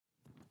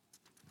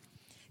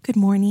Good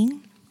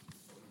morning.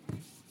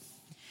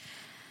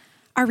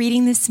 Our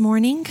reading this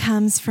morning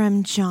comes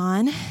from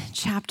John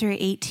chapter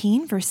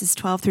 18, verses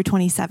 12 through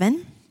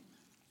 27.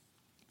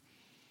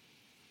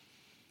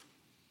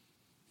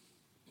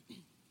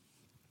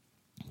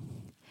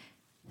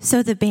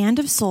 So the band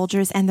of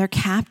soldiers and their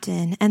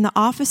captain and the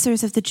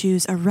officers of the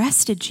Jews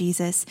arrested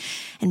Jesus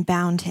and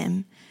bound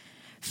him.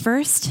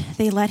 First,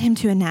 they led him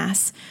to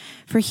Annas,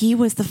 for he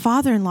was the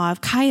father-in-law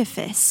of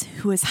Caiaphas,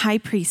 who was high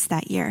priest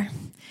that year.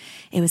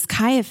 It was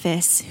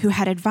Caiaphas who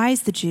had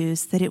advised the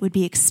Jews that it would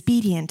be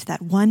expedient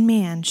that one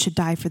man should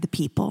die for the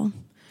people.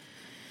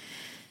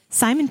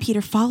 Simon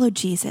Peter followed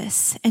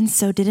Jesus, and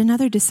so did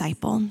another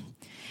disciple.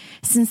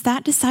 Since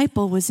that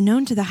disciple was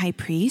known to the high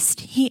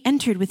priest, he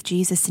entered with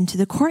Jesus into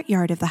the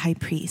courtyard of the high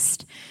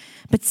priest.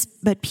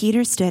 But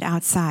Peter stood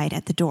outside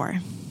at the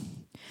door.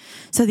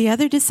 So the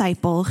other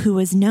disciple, who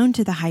was known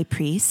to the high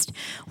priest,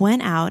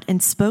 went out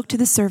and spoke to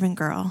the servant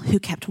girl who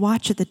kept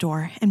watch at the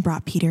door and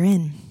brought Peter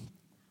in.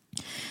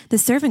 The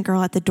servant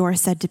girl at the door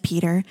said to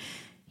Peter,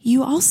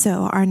 "You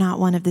also are not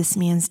one of this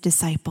man's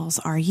disciples,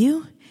 are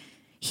you?"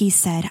 He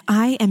said,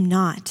 "I am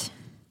not."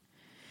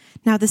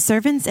 Now the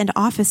servants and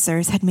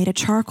officers had made a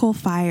charcoal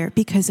fire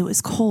because it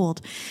was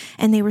cold,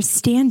 and they were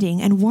standing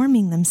and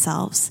warming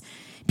themselves.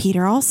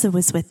 Peter also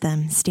was with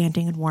them,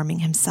 standing and warming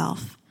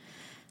himself.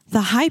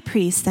 The high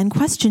priest then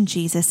questioned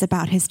Jesus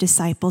about his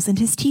disciples and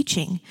his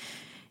teaching.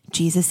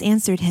 Jesus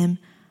answered him,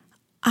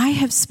 "I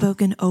have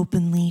spoken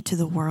openly to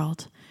the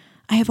world.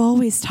 I have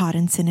always taught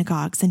in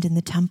synagogues and in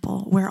the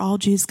temple, where all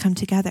Jews come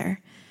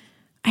together.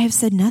 I have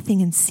said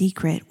nothing in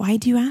secret. Why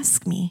do you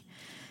ask me?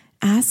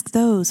 Ask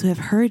those who have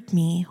heard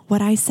me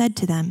what I said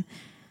to them.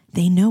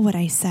 They know what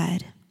I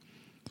said."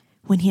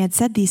 When he had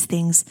said these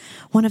things,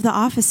 one of the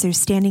officers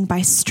standing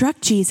by struck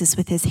Jesus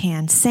with his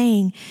hand,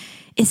 saying,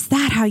 "Is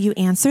that how you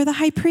answer the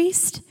high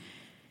priest?"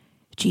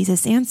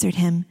 Jesus answered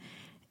him,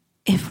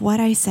 "If what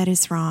I said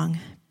is wrong,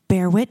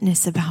 bear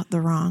witness about the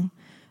wrong.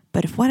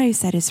 But if what I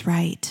said is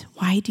right,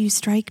 why do you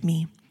strike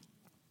me?"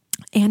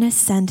 Annas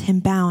sent him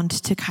bound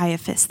to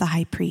Caiaphas, the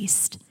high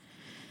priest.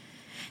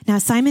 Now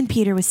Simon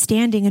Peter was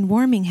standing and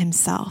warming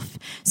himself.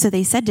 So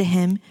they said to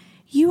him,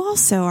 "You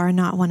also are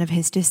not one of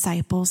his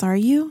disciples, are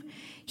you?"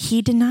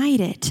 He denied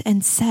it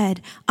and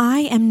said, "I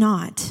am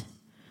not."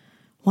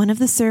 One of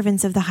the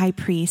servants of the high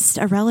priest,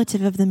 a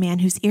relative of the man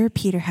whose ear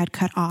Peter had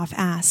cut off,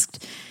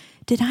 asked,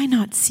 "Did I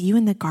not see you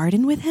in the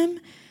garden with him?"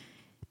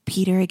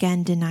 Peter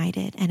again denied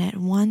it, and at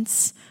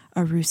once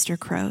a rooster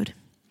crowed.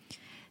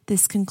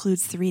 This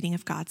concludes the reading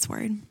of God's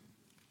word.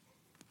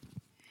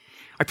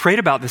 I prayed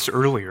about this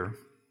earlier,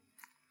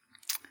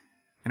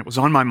 and it was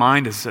on my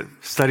mind as I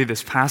studied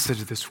this passage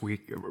this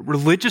week.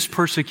 Religious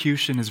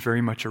persecution is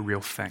very much a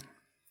real thing.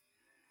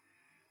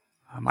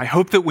 I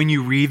hope that when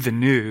you read the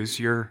news,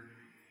 you're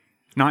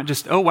not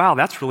just, "Oh, wow,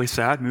 that's really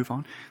sad, move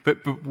on."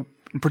 But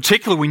in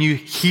particular, when you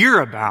hear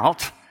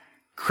about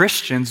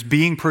Christians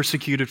being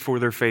persecuted for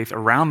their faith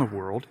around the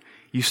world,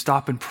 you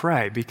stop and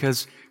pray,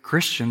 because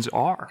Christians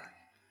are.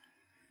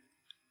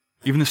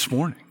 Even this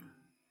morning.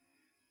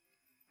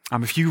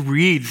 If you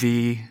read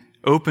the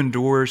Open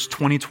Doors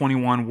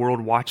 2021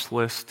 World Watch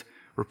List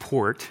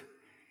report,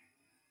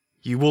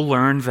 you will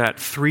learn that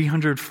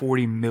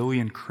 340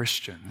 million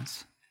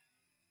Christians,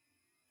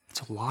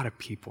 that's a lot of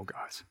people,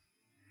 guys,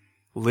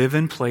 live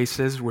in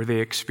places where they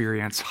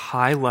experience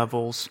high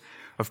levels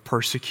of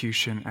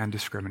persecution and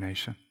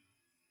discrimination.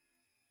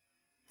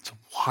 It's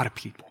a lot of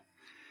people.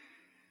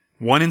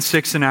 1 in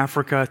 6 in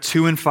Africa,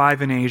 2 in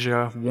 5 in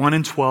Asia, 1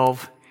 in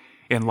 12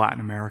 in Latin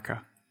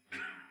America.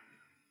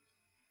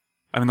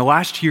 In the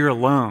last year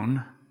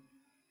alone,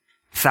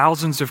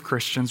 thousands of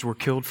Christians were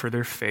killed for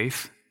their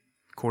faith,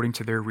 according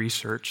to their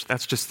research.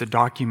 That's just the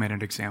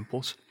documented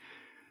examples.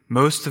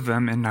 Most of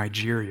them in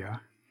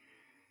Nigeria.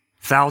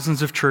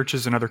 Thousands of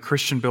churches and other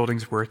Christian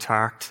buildings were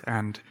attacked,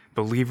 and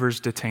believers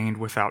detained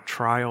without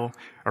trial,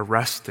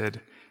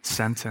 arrested,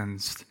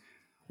 sentenced,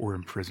 or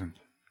imprisoned.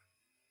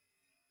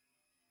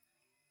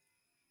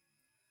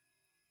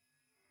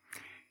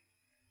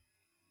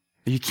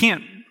 You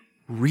can't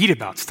read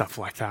about stuff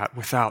like that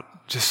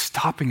without just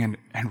stopping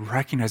and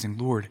recognizing,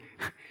 Lord,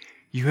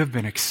 you have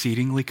been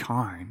exceedingly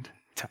kind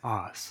to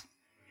us,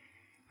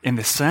 in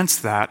the sense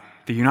that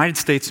the United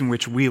States in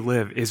which we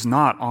live is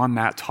not on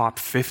that top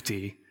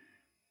 50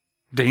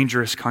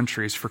 dangerous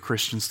countries for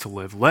Christians to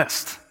live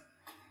list.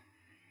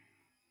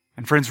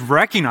 And friends,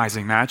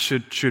 recognizing that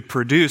should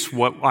produce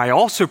what I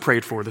also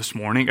prayed for this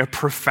morning, a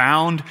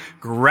profound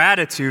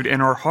gratitude in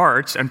our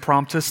hearts, and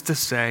prompt us to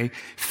say,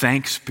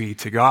 thanks be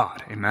to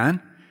God.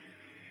 Amen?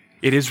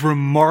 It is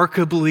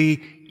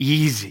remarkably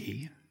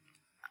easy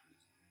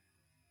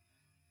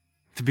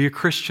to be a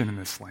Christian in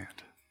this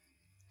land.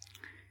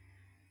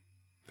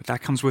 But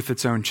that comes with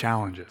its own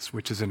challenges,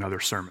 which is another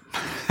sermon.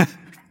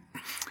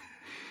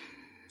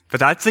 But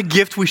that's a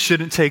gift we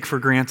shouldn't take for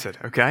granted,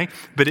 okay?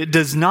 But it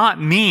does not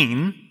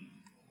mean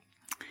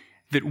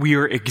that we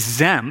are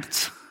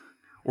exempt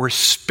or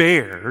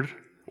spared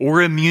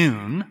or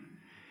immune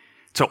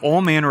to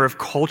all manner of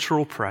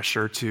cultural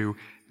pressure to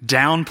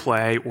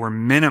downplay or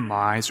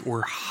minimize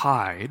or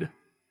hide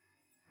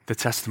the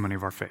testimony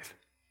of our faith.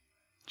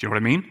 Do you know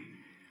what I mean?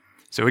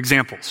 So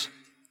examples.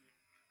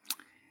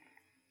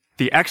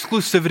 The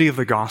exclusivity of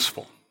the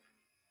gospel.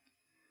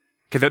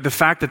 Okay, the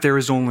fact that there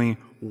is only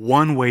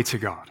one way to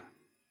God,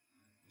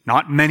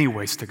 not many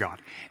ways to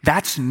God.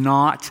 That's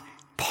not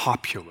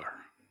popular.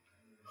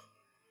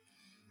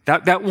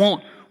 That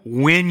won't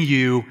win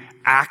you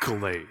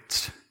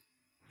accolades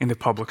in the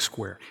public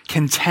square.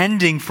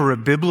 Contending for a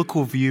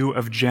biblical view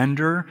of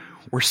gender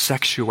or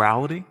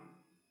sexuality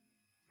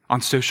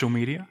on social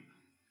media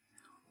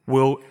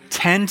will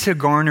tend to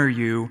garner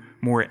you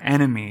more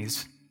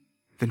enemies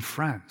than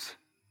friends,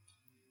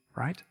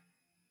 right?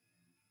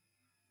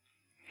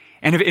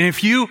 And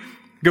if you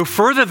go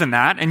further than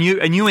that and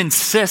you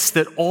insist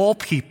that all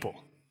people,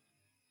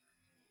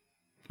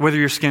 whether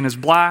your skin is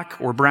black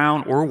or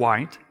brown or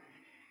white,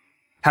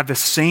 have the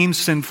same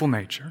sinful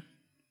nature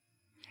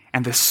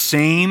and the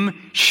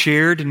same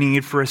shared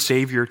need for a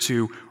Savior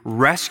to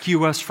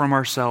rescue us from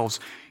ourselves,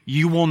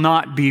 you will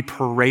not be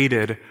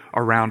paraded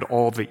around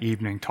all the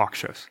evening talk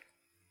shows.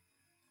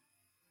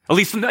 At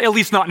least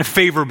not in a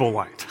favorable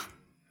light.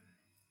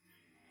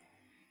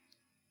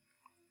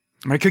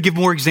 I could give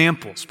more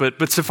examples,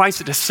 but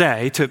suffice it to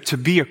say, to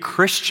be a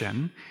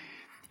Christian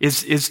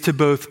is to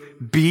both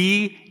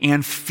be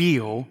and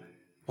feel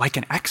like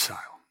an exile,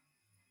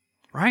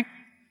 right?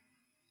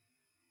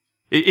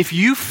 If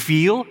you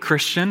feel,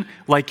 Christian,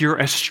 like you're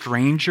a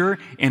stranger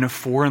in a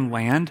foreign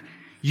land,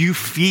 you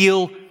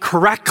feel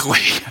correctly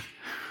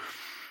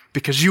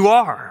because you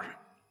are.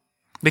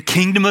 The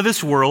kingdom of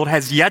this world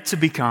has yet to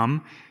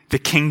become the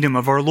kingdom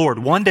of our Lord.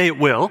 One day it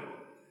will,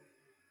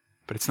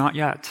 but it's not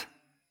yet.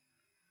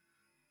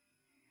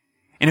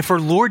 And if our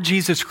Lord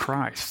Jesus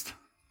Christ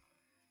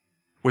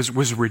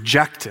was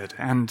rejected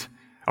and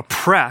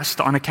oppressed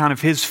on account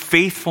of his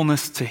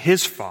faithfulness to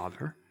his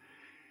Father,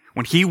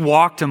 when he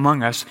walked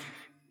among us,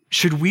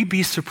 should we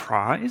be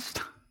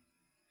surprised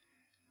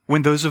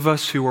when those of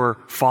us who are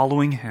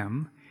following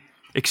him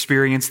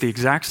experience the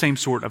exact same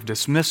sort of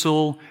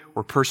dismissal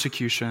or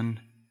persecution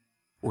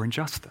or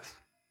injustice?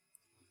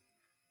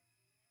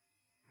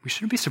 We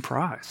shouldn't be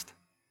surprised.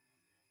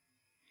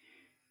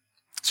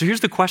 So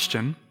here's the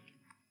question.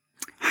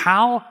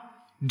 How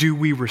do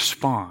we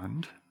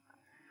respond,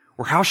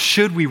 or how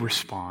should we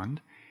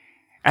respond,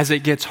 as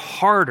it gets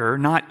harder,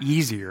 not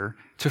easier,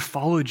 to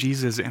follow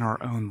Jesus in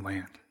our own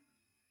land?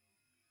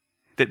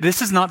 That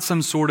this is not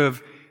some sort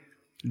of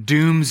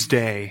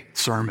doomsday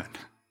sermon,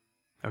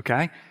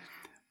 okay?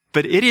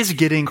 But it is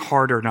getting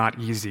harder, not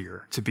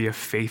easier, to be a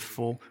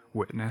faithful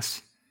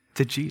witness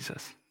to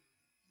Jesus.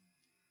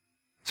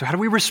 So how do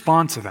we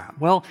respond to that?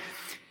 Well,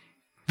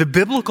 the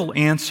biblical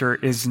answer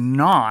is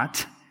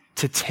not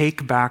to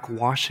take back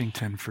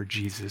Washington for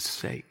Jesus'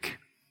 sake.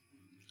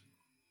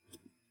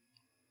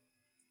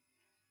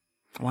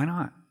 Why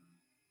not?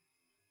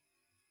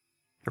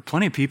 There are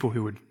plenty of people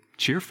who would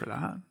cheer for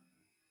that.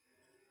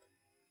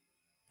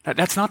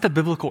 That's not the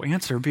biblical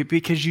answer,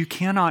 because you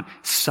cannot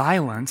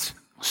silence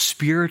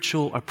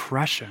spiritual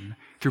oppression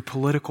through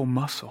political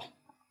muscle.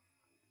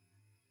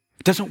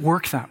 It doesn't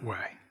work that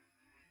way.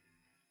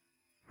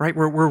 Right?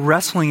 We're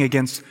wrestling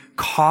against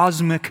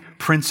cosmic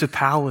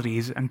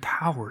principalities and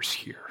powers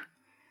here.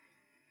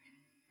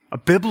 A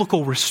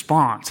biblical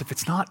response, if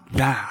it's not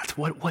that,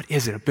 what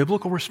is it? A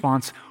biblical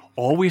response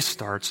always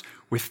starts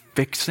with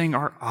fixing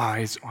our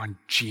eyes on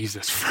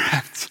Jesus,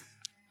 friends.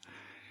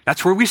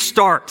 That's where we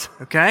start,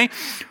 okay?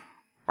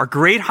 Our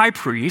great high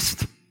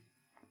priest,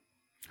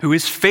 who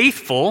is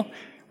faithful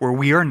where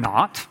we are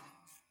not,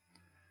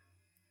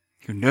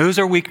 who knows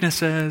our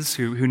weaknesses,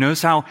 who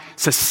knows how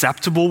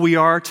susceptible we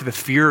are to the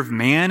fear of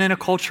man in a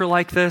culture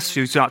like this,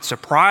 who's not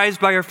surprised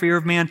by our fear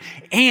of man,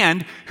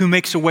 and who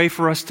makes a way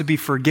for us to be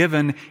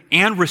forgiven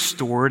and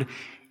restored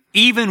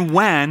even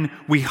when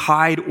we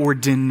hide or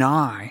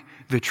deny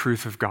the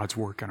truth of God's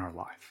work in our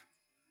life.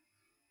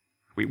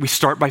 We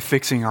start by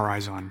fixing our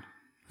eyes on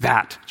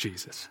that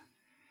Jesus.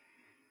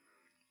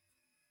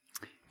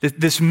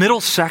 This middle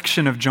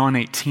section of John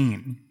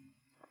 18,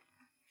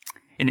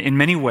 in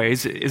many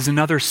ways, is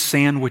another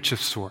sandwich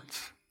of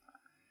sorts.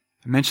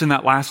 I mentioned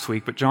that last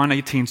week, but John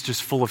 18 is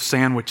just full of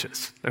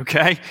sandwiches,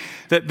 okay?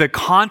 The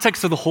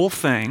context of the whole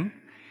thing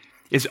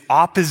is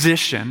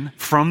opposition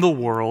from the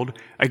world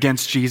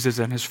against Jesus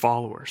and his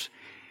followers.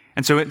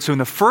 And so in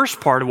the first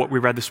part of what we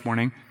read this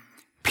morning,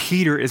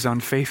 Peter is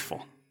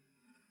unfaithful.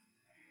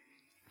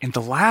 In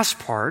the last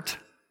part,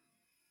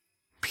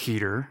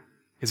 Peter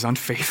is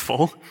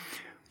unfaithful.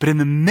 But in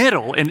the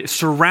middle, and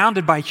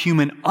surrounded by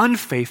human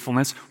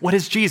unfaithfulness, what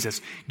is Jesus?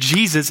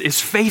 Jesus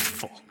is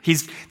faithful.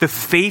 He's the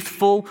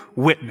faithful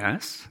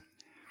witness.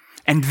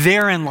 And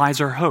therein lies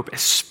our hope,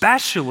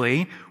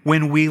 especially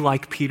when we,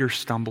 like Peter,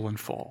 stumble and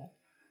fall.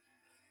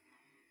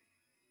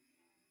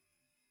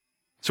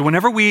 So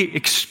whenever we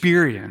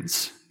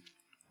experience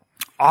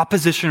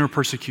opposition or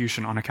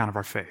persecution on account of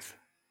our faith,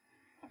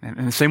 and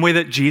in the same way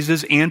that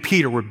Jesus and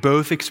Peter were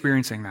both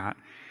experiencing that,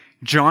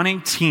 John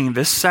 18,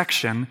 this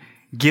section,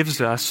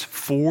 gives us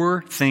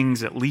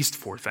at least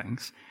four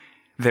things,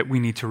 that we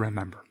need to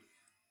remember.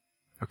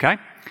 Okay?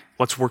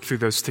 Let's work through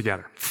those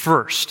together.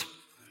 First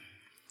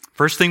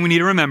thing we need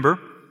to remember,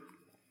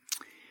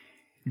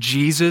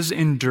 Jesus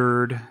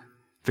endured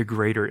the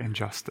greater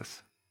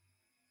injustice.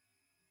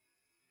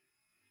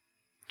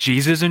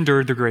 Jesus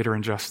endured the greater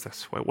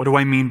injustice. What do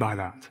I mean by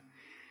that?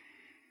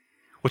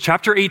 Well,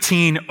 chapter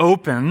 18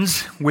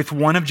 opens with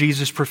one of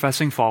Jesus'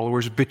 professing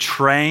followers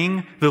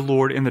betraying the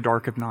Lord in the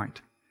dark of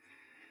night,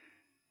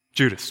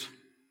 Judas.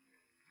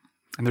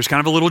 And there's kind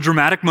of a little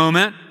dramatic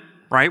moment,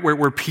 right,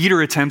 where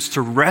Peter attempts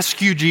to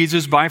rescue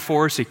Jesus by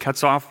force. He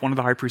cuts off one of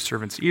the high priest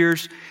servant's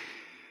ears.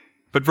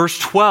 But verse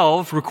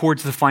 12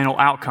 records the final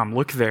outcome.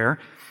 Look there.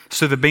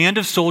 So the band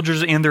of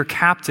soldiers and their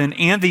captain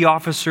and the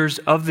officers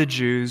of the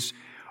Jews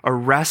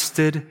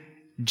arrested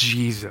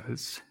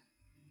Jesus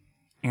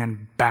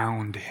and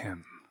bound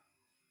him.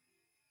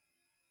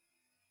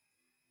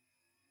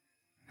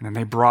 And then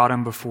they brought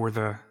him before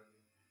the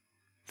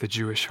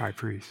Jewish high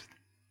priest.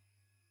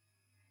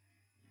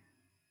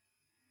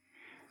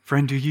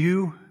 Friend, do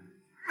you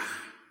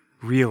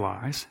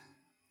realize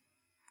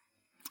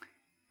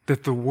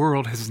that the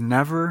world has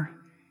never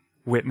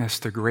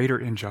witnessed a greater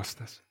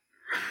injustice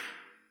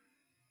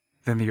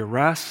than the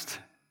arrest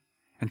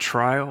and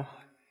trial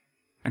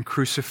and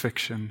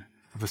crucifixion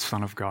of the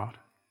Son of God?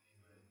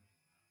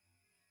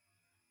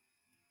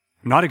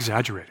 I'm not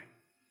exaggerating.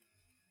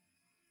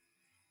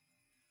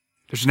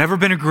 There's never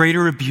been a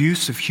greater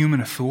abuse of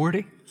human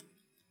authority.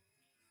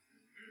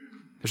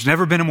 There's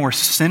never been a more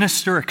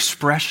sinister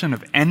expression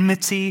of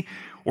enmity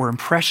or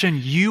impression.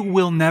 You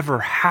will never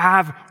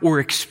have or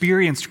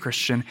experience,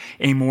 Christian,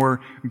 a more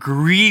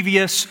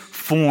grievous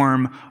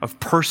form of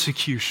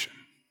persecution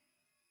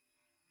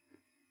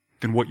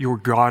than what your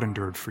God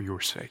endured for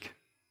your sake.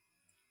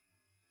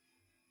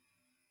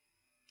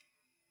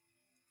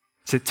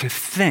 To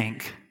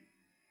think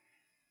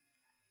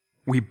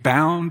we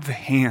bound the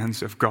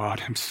hands of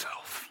God himself.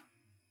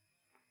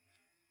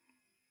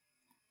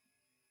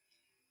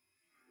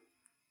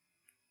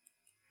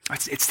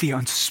 It's the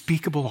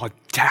unspeakable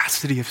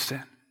audacity of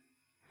sin,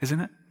 isn't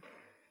it?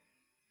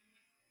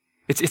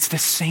 It's the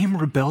same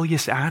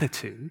rebellious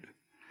attitude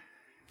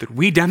that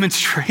we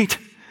demonstrate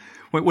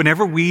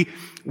whenever we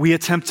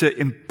attempt to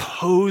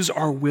impose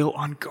our will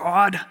on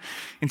God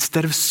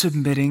instead of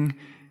submitting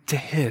to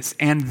his.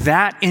 And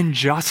that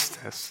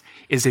injustice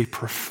is a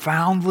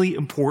profoundly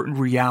important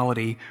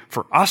reality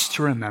for us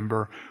to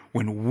remember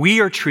when we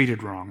are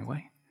treated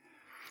wrongly,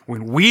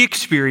 when we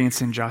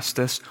experience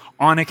injustice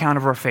on account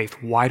of our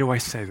faith. Why do I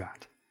say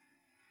that?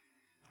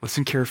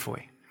 Listen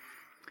carefully.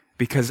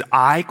 Because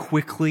I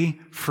quickly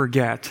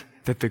forget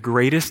that the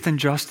greatest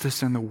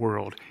injustice in the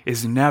world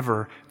is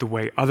never the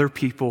way other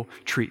people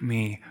treat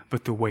me,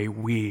 but the way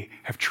we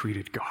have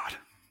treated God.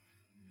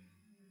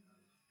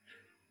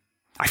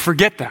 I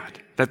forget that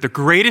the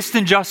greatest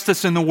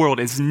injustice in the world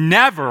is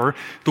never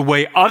the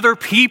way other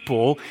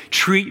people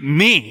treat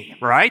me,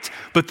 right?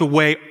 But the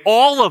way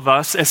all of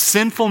us as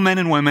sinful men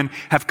and women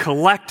have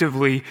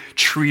collectively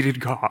treated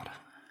God.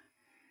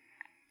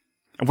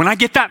 And when I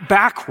get that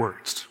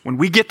backwards, when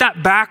we get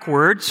that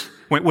backwards,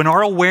 when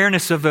our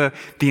awareness of the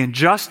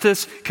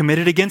injustice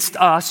committed against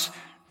us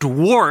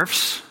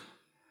dwarfs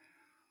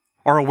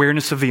our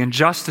awareness of the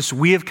injustice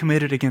we have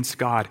committed against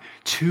God,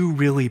 two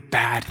really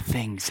bad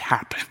things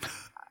happen.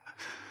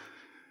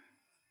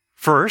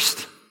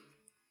 First,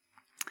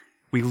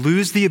 we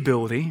lose the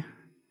ability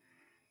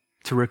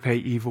to repay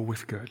evil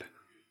with good.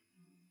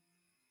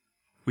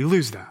 We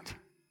lose that.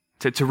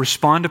 To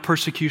respond to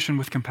persecution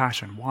with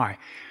compassion. Why?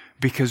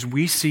 Because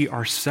we see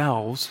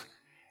ourselves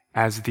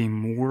as the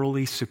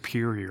morally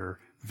superior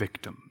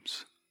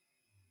victims.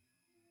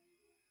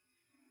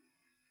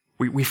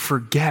 We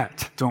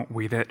forget, don't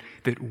we, that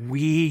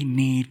we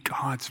need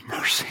God's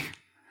mercy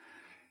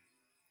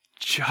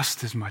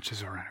just as much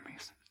as our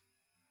enemies,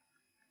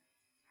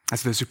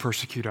 as those who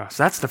persecute us.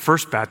 That's the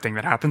first bad thing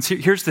that happens.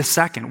 Here's the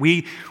second.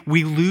 We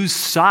lose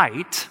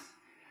sight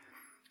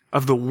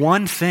of the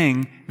one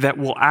thing that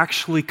will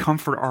actually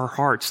comfort our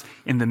hearts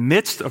in the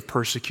midst of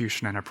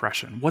persecution and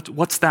oppression.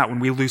 What's that? When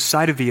we lose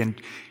sight of the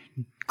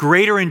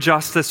greater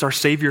injustice our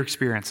Savior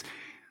experienced,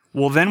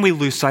 well, then we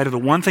lose sight of the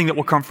one thing that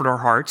will comfort our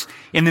hearts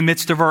in the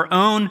midst of our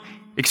own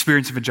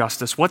experience of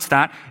injustice. What's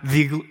that?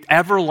 The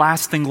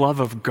everlasting love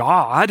of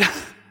God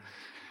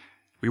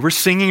we were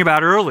singing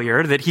about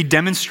earlier that he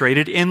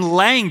demonstrated in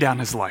laying down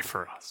his life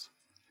for us.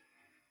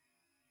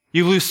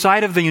 You lose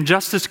sight of the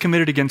injustice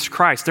committed against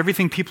Christ.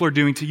 Everything people are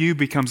doing to you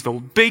becomes the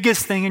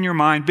biggest thing in your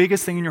mind,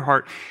 biggest thing in your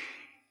heart.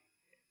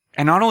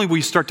 And not only will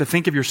you start to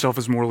think of yourself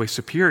as morally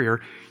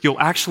superior, you'll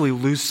actually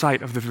lose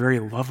sight of the very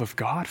love of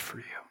God for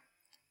you.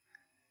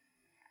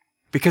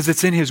 Because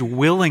it's in his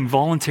willing,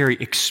 voluntary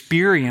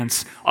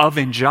experience of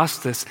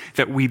injustice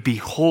that we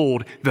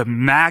behold the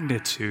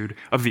magnitude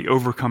of the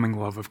overcoming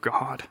love of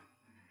God.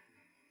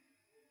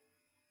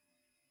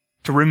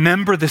 To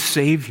remember the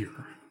Savior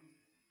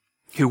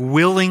who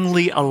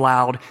willingly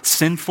allowed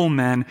sinful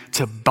men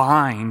to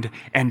bind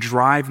and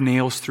drive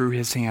nails through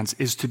his hands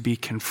is to be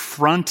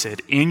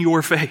confronted in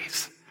your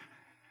face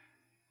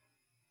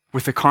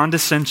with a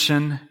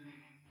condescension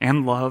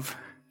and love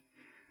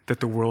that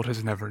the world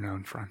has never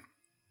known, friend.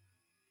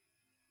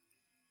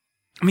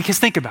 I mean, because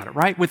think about it,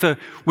 right? With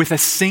a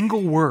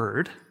single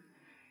word,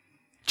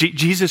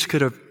 Jesus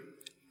could have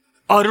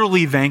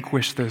utterly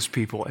vanquished those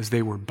people as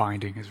they were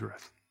binding his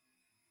wrist.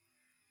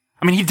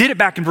 I mean, he did it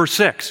back in verse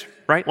 6,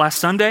 right? Last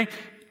Sunday,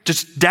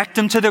 just decked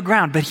them to the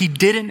ground, but he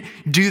didn't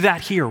do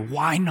that here.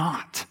 Why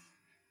not?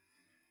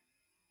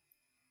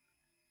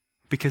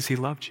 Because he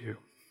loved you.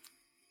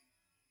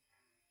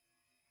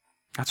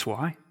 That's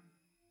why.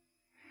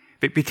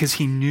 Because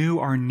he knew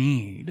our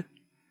need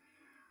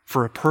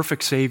for a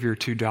perfect Savior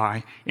to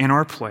die in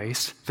our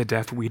place, the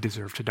death we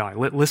deserve to die.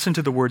 Listen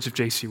to the words of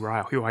J.C.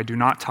 Ryle, who I do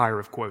not tire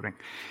of quoting.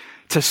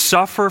 To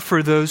suffer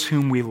for those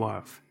whom we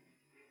love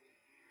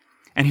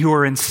and who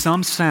are in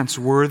some sense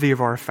worthy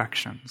of our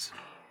affections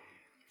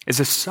is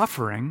a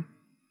suffering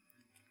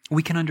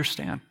we can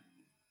understand.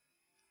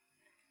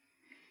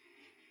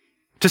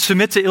 To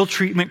submit to ill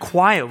treatment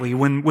quietly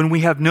when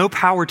we have no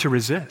power to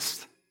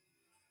resist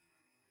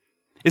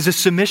is a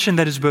submission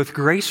that is both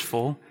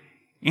graceful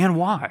and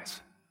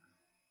wise.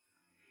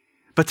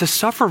 But to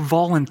suffer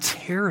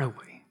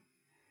voluntarily,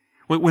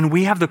 when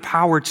we have the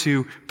power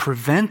to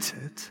prevent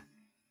it,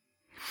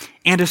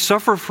 and to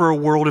suffer for a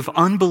world of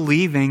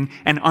unbelieving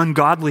and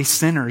ungodly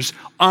sinners,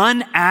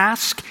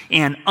 unasked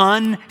and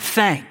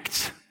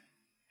unthanked,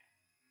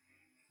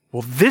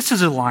 well, this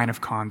is a line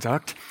of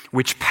conduct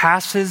which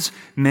passes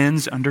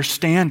men's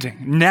understanding.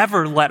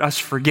 Never let us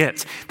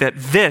forget that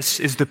this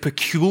is the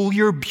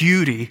peculiar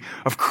beauty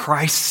of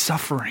Christ's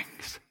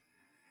sufferings.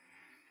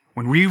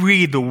 When we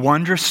read the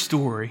wondrous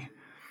story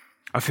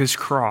of his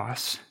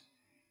cross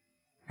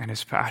and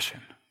his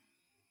passion.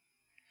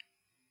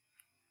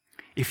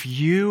 If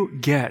you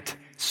get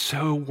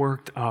so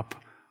worked up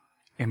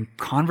in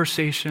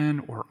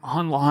conversation or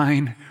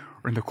online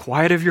or in the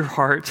quiet of your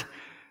heart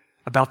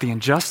about the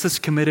injustice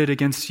committed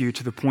against you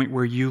to the point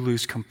where you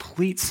lose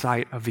complete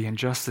sight of the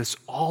injustice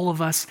all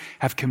of us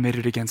have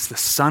committed against the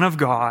Son of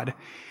God,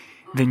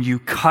 then you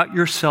cut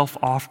yourself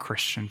off,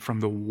 Christian, from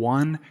the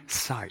one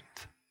sight,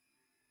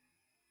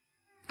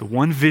 the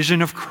one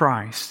vision of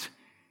Christ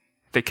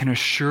that can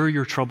assure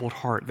your troubled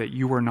heart that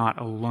you are not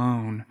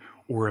alone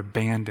or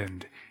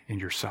abandoned in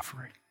your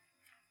suffering.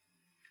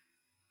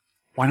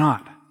 Why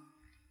not?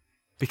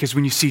 Because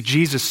when you see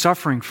Jesus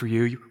suffering for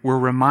you, we're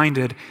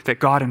reminded that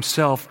God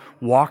himself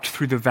walked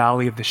through the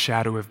valley of the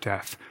shadow of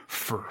death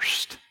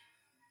first.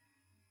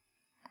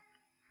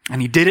 And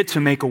he did it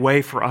to make a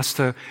way for us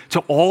to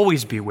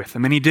always be with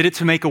him. And he did it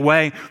to make a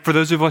way for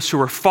those of us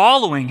who are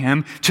following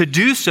him to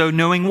do so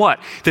knowing what?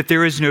 That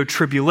there is no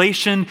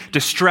tribulation,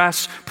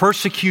 distress,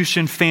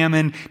 persecution,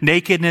 famine,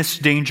 nakedness,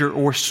 danger,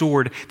 or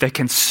sword that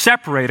can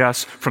separate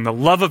us from the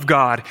love of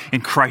God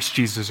in Christ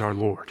Jesus our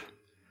Lord.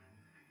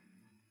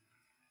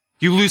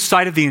 You lose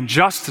sight of the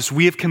injustice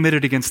we have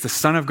committed against the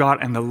Son of God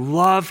and the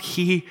love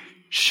he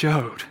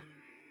showed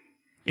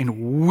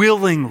in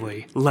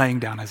willingly laying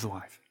down his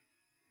life.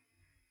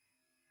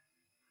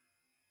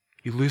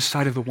 You lose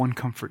sight of the one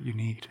comfort you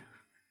need.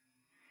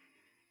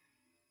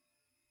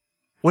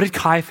 What did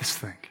Caiaphas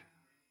think?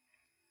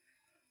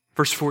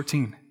 Verse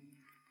 14.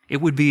 It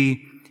would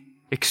be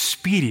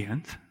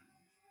expedient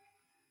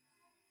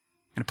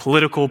in a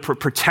political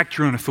protect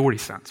your own authority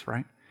sense,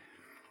 right?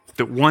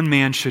 That one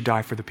man should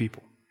die for the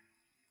people.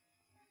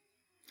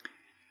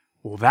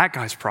 Well, that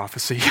guy's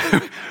prophecy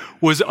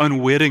was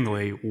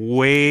unwittingly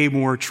way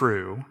more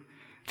true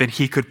than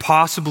he could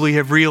possibly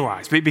have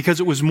realized, because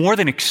it was more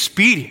than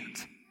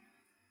expedient.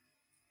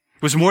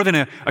 It was more than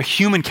a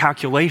human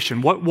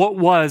calculation. What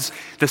was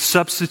the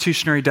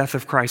substitutionary death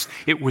of Christ?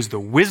 It was the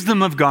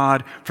wisdom of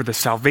God for the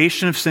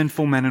salvation of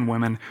sinful men and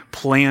women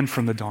planned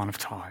from the dawn of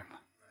time.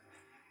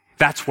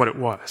 That's what it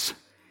was.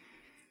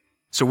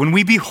 So when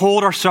we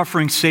behold our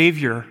suffering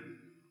Savior,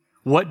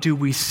 what do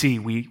we see?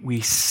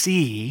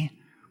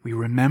 We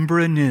remember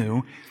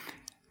anew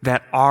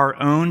that our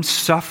own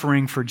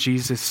suffering for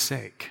Jesus'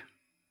 sake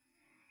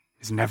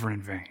is never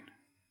in vain.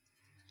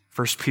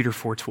 1 Peter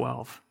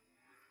 4:12.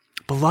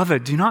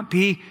 Beloved, do not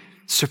be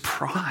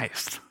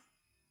surprised.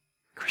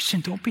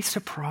 Christian, don't be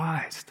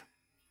surprised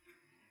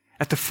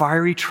at the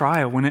fiery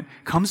trial when it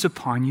comes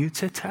upon you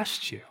to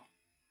test you.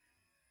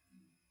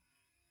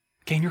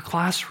 Okay, in your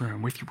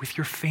classroom, with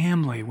your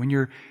family, when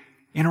you're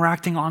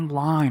interacting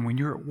online, when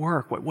you're at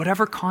work,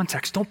 whatever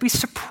context, don't be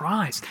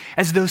surprised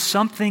as though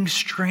something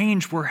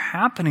strange were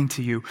happening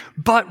to you,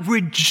 but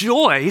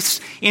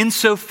rejoice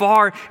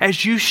insofar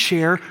as you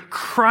share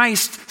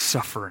Christ's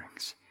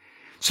sufferings,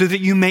 so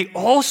that you may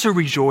also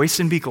rejoice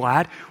and be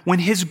glad when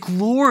his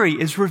glory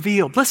is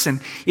revealed.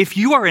 Listen, if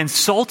you are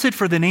insulted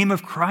for the name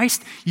of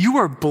Christ, you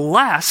are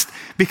blessed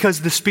because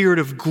the Spirit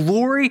of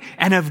glory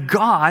and of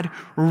God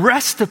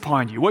rest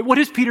upon you. What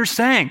is Peter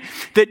saying?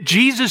 That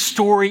Jesus'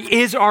 story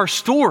is our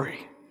story.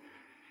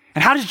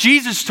 And how does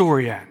Jesus'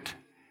 story end?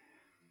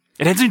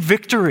 It ends in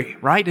victory,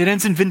 right? It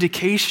ends in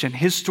vindication.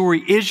 His story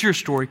is your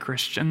story,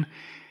 Christian.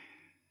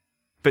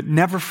 But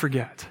never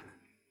forget,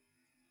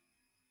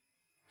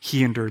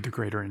 he endured the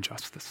greater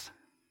injustice.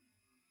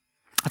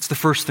 That's the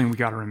first thing we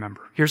got to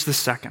remember. Here's the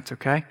second,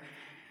 okay?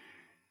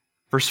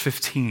 Verse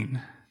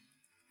 15.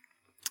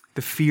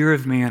 The fear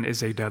of man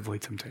is a deadly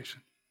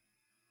temptation.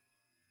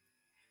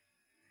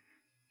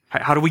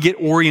 How do we get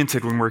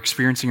oriented when we're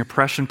experiencing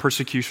oppression,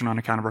 persecution on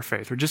account of our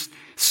faith, or just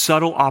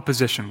subtle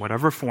opposition,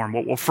 whatever form?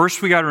 Well,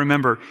 first we got to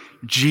remember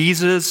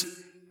Jesus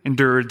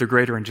endured the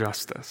greater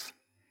injustice.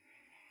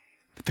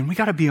 But then we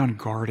got to be on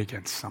guard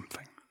against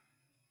something.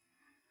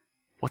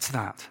 What's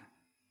that?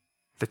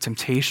 The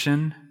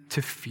temptation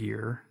to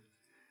fear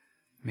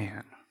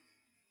man.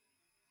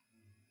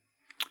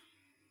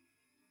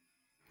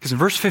 Because in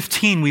verse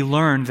 15, we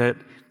learn that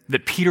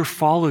Peter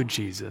followed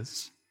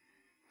Jesus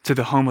to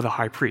the home of the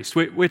high priest,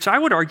 which I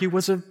would argue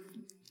was a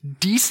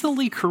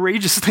decently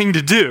courageous thing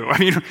to do. I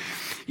mean,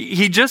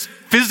 he just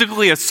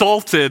physically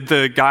assaulted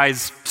the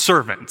guy's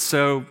servant.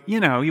 So,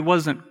 he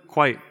wasn't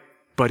quite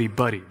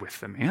buddy-buddy with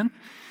the man.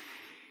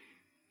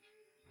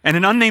 And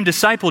an unnamed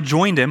disciple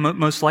joined him,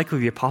 most likely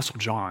the Apostle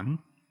John,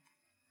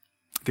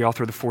 the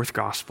author of the fourth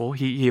gospel.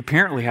 He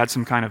apparently had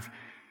some kind of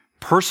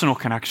personal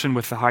connection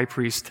with the high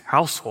priest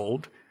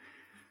household.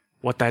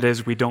 What that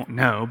is, we don't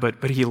know,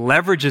 but he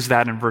leverages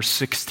that in verse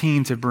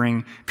 16 to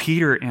bring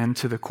Peter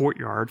into the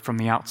courtyard from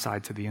the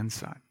outside to the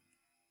inside.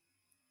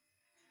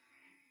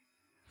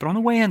 But on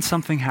the way in,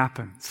 something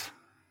happens.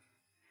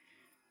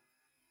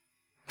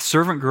 A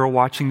servant girl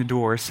watching the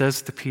door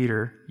says to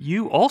Peter,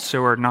 "You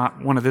also are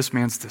not one of this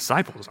man's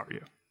disciples, are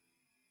you?"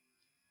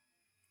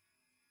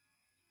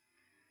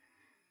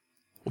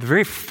 Well, the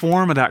very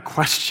form of that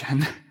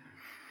question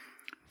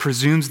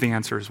presumes the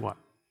answer is what?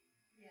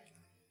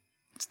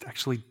 It's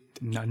actually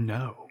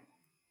no.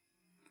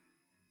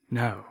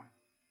 You're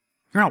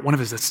not one of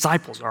his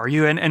disciples, are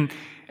you? And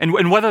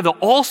whether that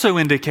also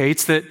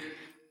indicates that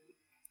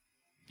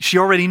she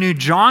already knew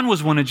John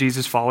was one of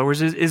Jesus'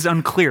 followers is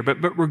unclear.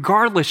 But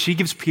regardless, she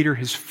gives Peter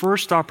his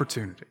first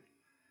opportunity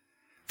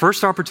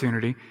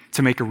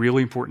to make a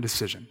really important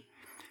decision.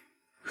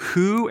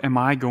 Who am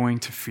I going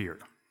to fear?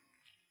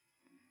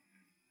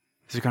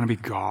 Is it going to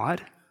be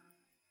God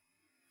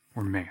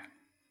or man?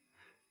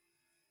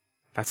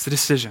 That's the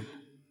decision.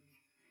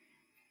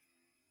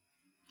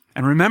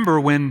 And remember,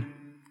 when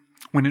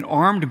an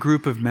armed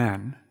group of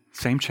men,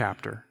 same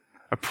chapter,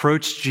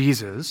 approached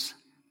Jesus,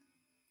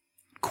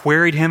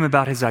 queried him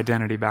about his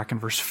identity back in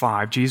verse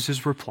 5,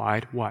 Jesus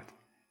replied, what?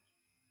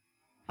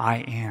 I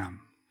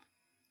am.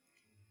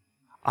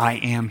 I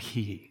am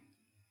he.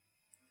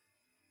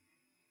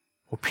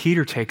 Well,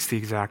 Peter takes the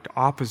exact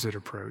opposite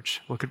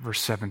approach. Look at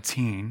verse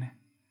 17.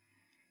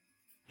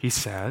 He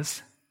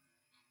says,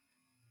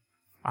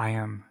 I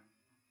am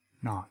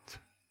not.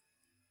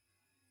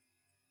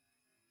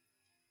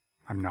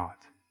 I'm not.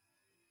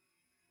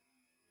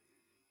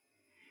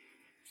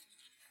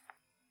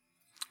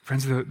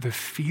 Friends, the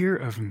fear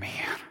of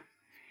man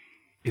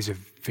is a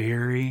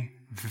very,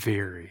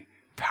 very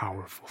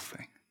powerful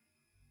thing.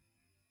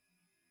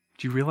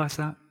 Do you realize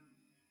that?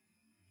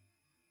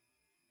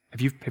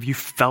 Have you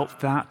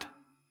felt that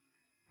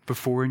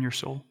before in your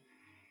soul?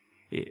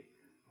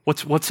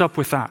 What's up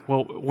with that?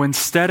 Well,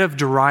 instead of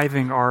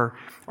deriving our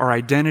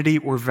identity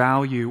or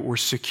value or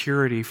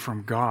security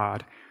from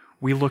God,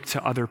 we look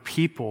to other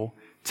people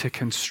to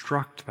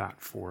construct that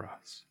for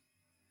us,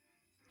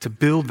 to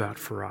build that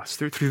for us.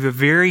 Through the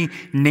very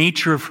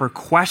nature of her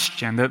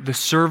question, that the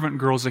servant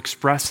girl's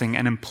expressing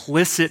an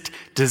implicit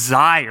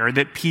desire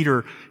that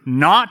Peter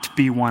not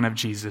be one of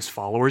Jesus'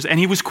 followers, and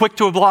he was quick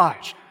to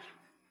oblige.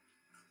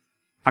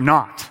 I'm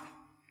not.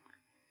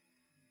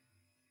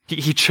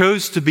 He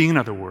chose to be, in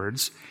other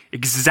words,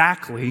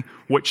 exactly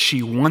what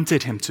she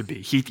wanted him to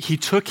be. He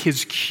took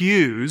his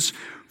cues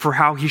for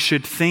how he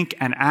should think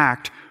and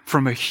act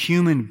from a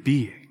human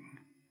being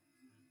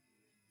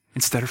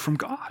instead of from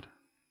God.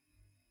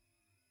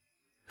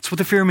 That's what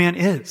the fear of man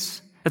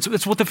is.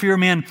 It's what the fear of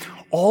man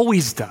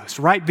always does,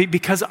 right?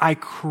 Because I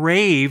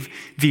crave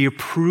the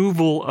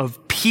approval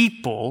of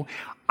people,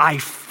 I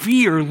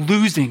fear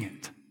losing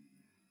it.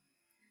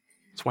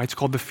 That's why it's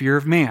called the fear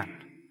of man.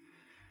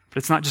 But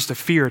it's not just a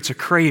fear, it's a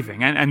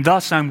craving. And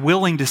thus I'm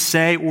willing to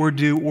say or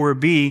do or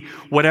be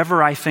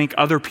whatever I think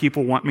other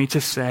people want me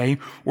to say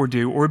or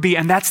do or be.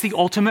 And that's the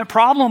ultimate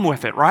problem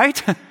with it,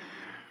 right?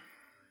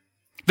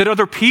 That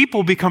other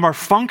people become our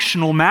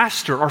functional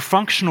master, our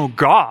functional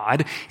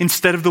God,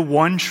 instead of the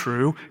one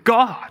true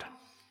God.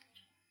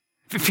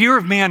 The fear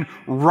of man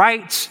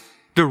writes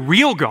the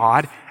real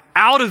God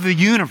out of the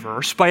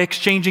universe by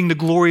exchanging the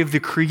glory of the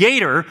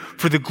Creator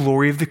for the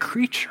glory of the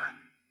creature.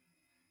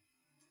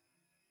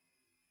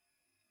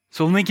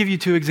 So let me give you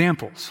two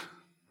examples,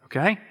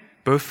 okay?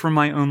 Both from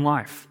my own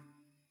life,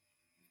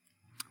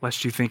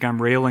 lest you think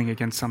I'm railing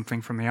against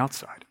something from the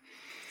outside.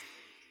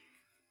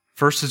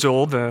 First is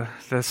old, the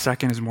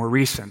second is more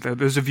recent.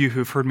 Those of you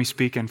who've heard me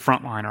speak in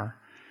Frontline,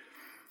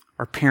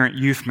 our parent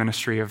youth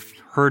ministry, have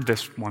heard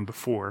this one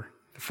before,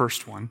 the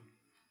first one.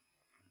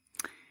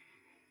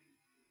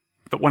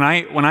 But when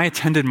I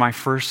attended my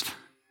first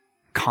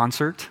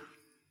concert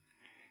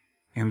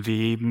in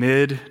the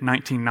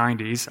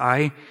mid-1990s,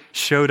 I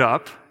showed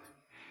up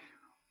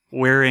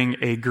wearing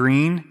a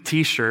green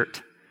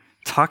t-shirt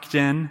tucked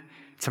in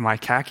to my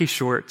khaki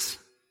shorts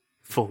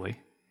fully,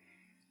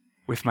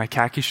 with my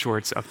khaki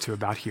shorts up to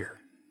about here.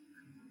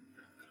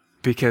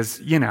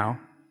 Because,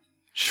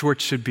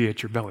 shorts should be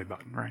at your belly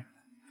button, right?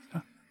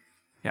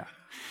 Yeah.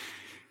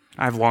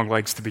 I have long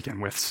legs to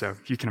begin with, so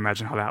you can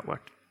imagine how that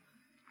looked.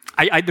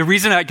 The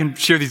reason I can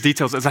share these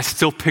details is I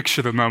still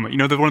picture the moment.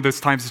 One of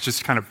those times it's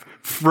just kind of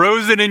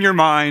frozen in your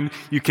mind.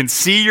 You can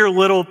see your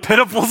little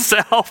pitiful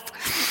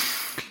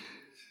self.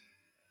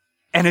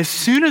 And as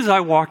soon as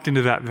I walked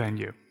into that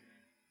venue,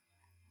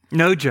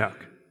 no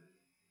joke,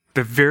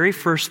 the very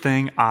first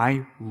thing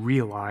I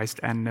realized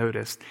and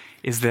noticed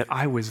is that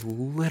I was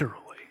literally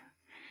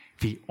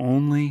the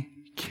only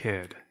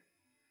kid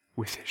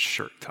with his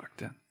shirt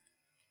tucked in.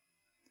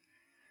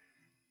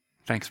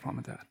 Thanks, Mom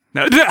and Dad.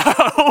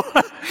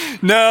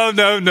 No,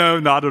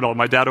 not at all.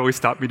 My dad always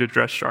taught me to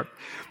dress sharp.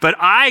 But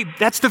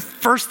that's the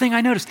first thing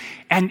I noticed.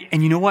 And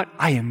you know what?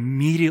 I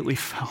immediately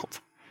felt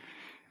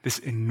this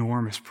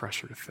enormous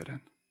pressure to fit in.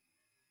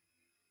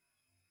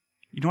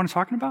 You know what I'm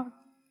talking about?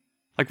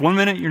 Like 1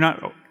 minute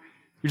you're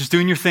just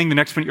doing your thing. The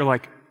next minute you're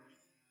like,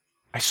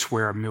 I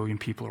swear 1 million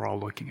people are all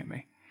looking at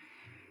me.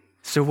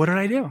 So what did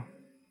I do?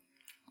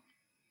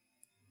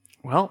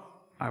 Well,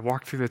 I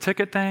walked through the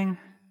ticket thing.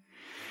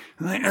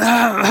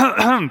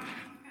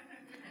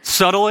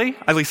 Subtly,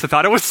 at least I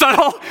thought it was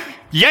subtle,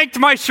 yanked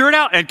my shirt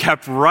out and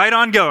kept right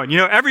on going.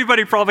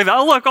 Everybody probably thought,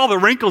 oh, look, all the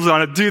wrinkles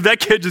on it. Dude,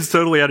 that kid just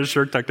totally had his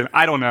shirt tucked in.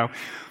 I don't know.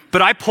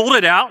 But I pulled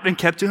it out and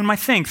kept doing my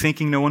thing,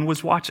 thinking no one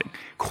was watching.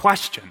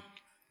 Question: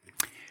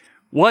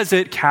 was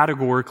it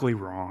categorically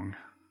wrong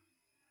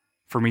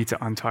for me to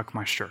untuck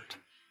my shirt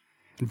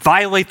and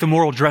violate the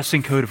moral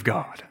dressing code of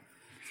God?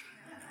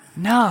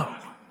 No,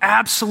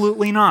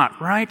 absolutely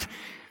not, right?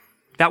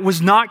 That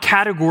was not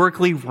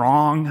categorically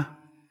wrong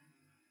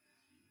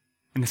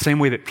in the same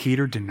way that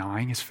Peter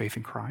denying his faith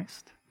in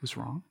Christ was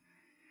wrong.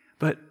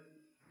 But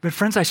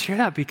friends, I share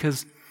that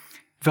because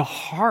the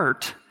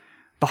heart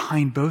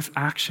behind both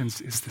actions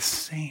is the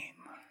same.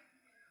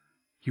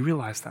 You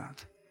realize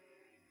that?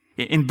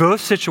 In both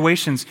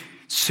situations,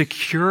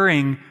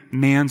 securing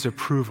man's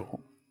approval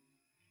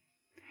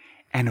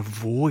and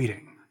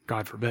avoiding,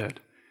 God forbid,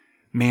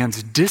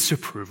 man's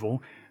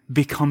disapproval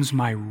becomes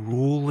my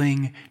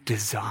ruling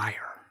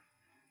desire.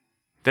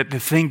 That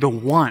the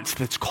want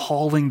that's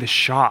calling the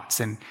shots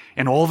and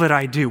all that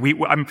I do. We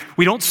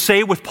don't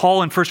say with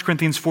Paul in 1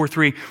 Corinthians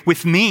 4:3,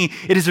 with me,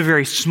 it is a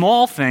very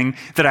small thing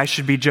that I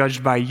should be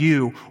judged by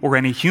you or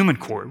any human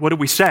court. What do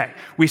we say?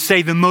 We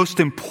say the most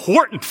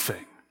important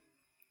thing,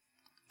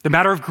 the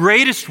matter of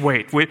greatest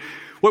weight,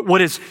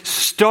 what is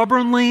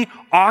stubbornly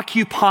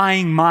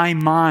occupying my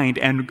mind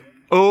and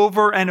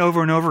over and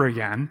over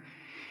again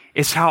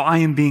is how I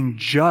am being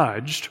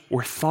judged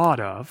or thought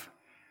of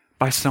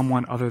by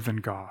someone other than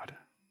God.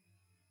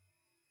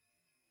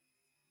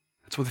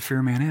 That's what the fear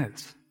of man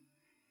is.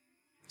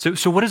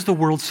 So what does the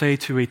world say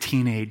to a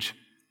teenage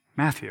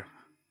Matthew?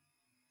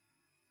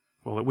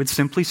 Well, it would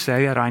simply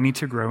say that I need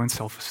to grow in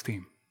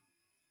self-esteem.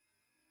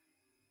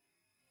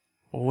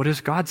 Well, what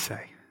does God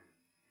say?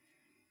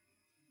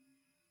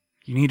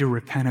 You need to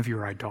repent of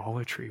your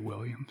idolatry,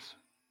 Williams.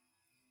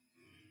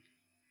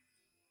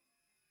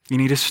 You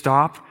need to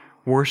stop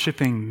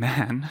worshiping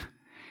men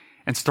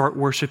and start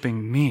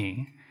worshiping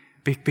me,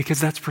 because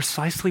that's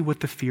precisely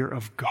what the fear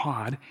of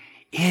God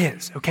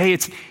is, okay?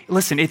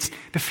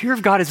 The fear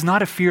of God is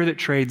not a fear that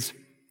trades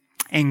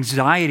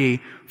anxiety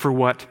for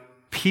what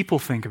people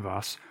think of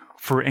us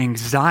for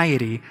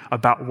anxiety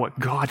about what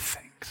God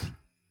thinks.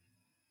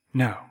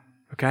 No,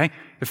 okay?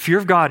 The fear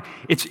of God,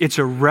 it's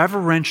a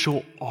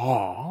reverential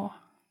awe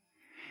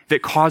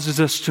that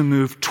causes us to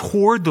move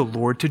toward the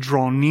Lord, to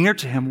draw near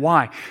to Him.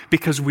 Why?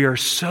 Because we are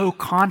so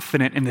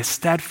confident in the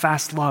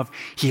steadfast love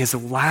He has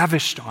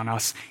lavished on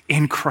us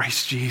in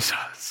Christ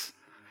Jesus.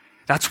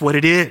 That's what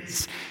it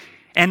is.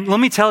 And let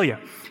me tell you,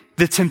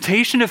 the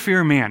temptation to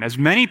fear man, as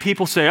many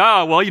people say,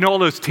 oh, well, all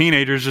those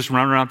teenagers just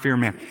run around fear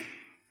man.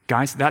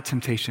 Guys, that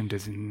temptation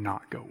does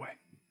not go away.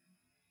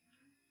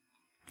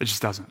 It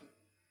just doesn't.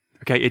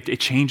 Okay, it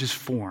changes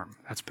form.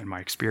 That's been my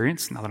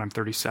experience now that I'm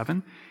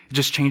 37. It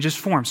just changes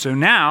form. So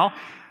now,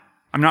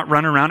 I'm not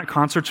running around at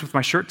concerts with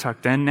my shirt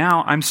tucked in.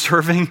 Now I'm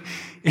serving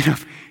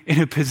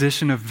in a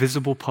position of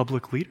visible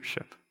public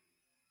leadership.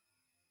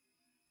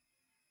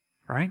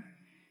 Right?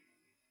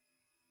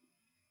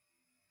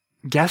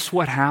 Guess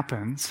what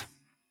happens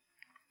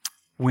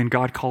when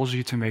God calls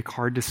you to make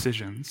hard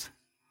decisions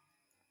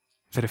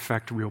that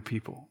affect real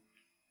people?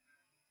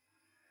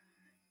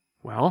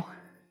 Well,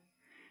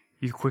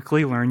 you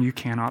quickly learn you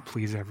cannot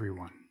please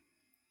everyone.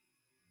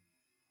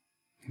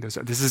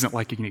 This isn't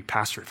like a unique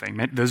pastor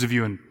thing. Those of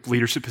you in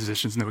leadership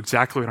positions know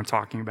exactly what I'm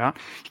talking about.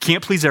 You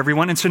can't please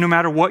everyone, and so no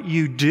matter what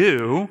you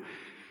do,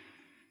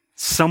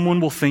 someone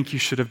will think you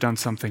should have done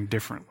something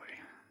differently.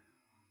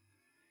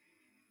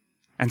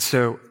 And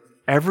so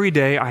every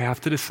day I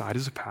have to decide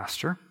as a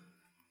pastor,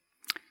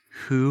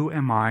 who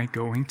am I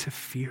going to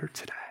fear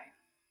today?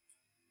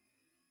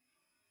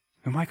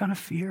 Who am I going to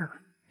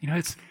fear?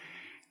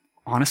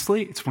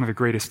 Honestly, it's one of the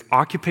greatest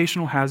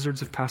occupational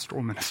hazards of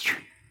pastoral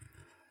ministry.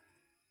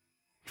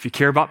 if you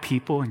care about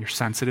people and you're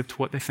sensitive to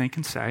what they think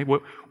and say,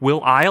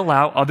 will I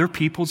allow other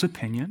people's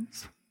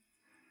opinions,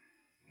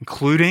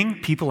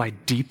 including people I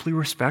deeply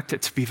respect,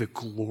 it to be the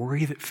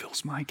glory that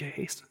fills my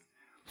gaze?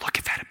 Look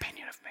at that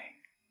opinion of me.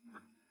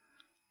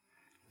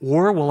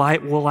 Or will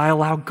I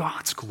allow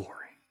God's glory,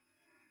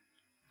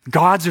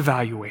 God's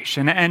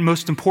evaluation, and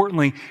most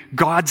importantly,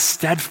 God's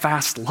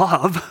steadfast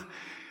love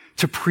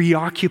to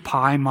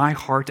preoccupy my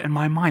heart and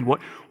my mind?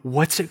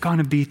 What's it going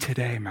to be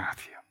today,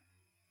 Matthew?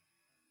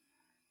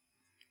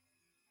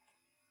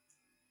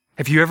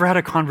 Have you ever had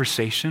a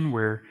conversation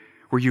where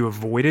you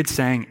avoided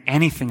saying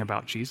anything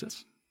about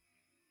Jesus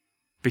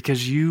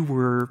because you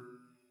were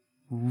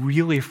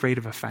really afraid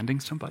of offending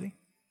somebody?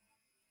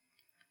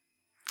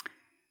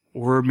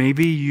 Or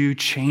maybe you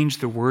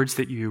changed the words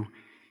that you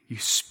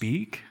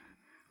speak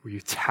or you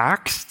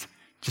text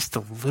just a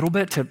little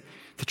bit to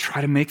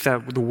try to make the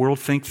world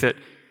think that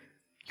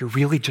you're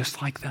really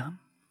just like them.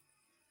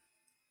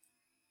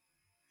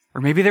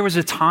 Or maybe there was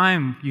a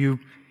time you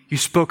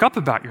spoke up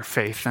about your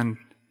faith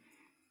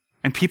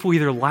and people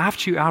either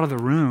laughed you out of the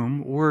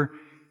room or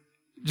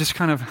just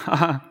kind of,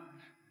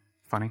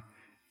 funny,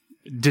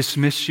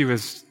 dismissed you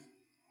as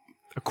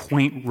a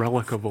quaint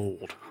relic of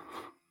old.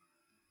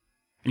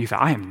 And you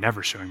thought, I am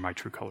never showing my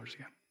true colors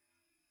again.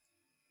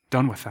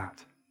 Done with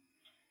that.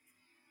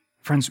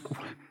 Friends,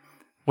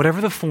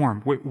 whatever the form,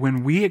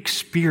 when we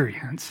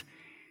experience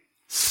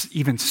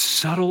even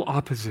subtle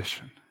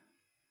opposition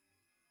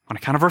on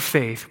account of our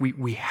faith,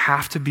 we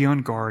have to be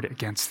on guard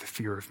against the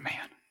fear of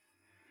man.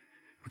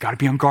 We've got to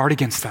be on guard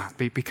against that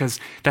because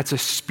that's a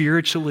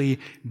spiritually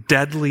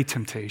deadly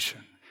temptation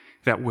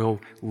that will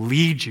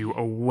lead you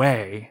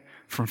away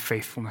from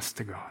faithfulness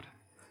to God.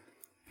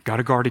 You've got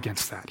to guard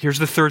against that. Here's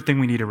the third thing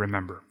we need to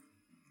remember.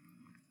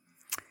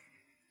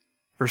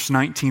 Verse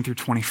 19 through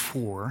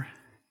 24.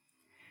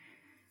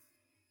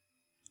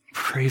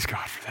 Praise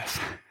God for this.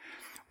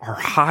 Our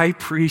high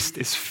priest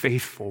is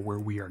faithful where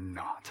we are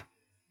not.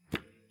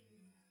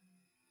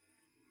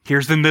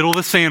 Here's the middle of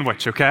the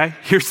sandwich, okay?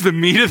 Here's the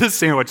meat of the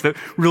sandwich.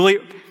 Really,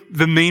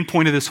 the main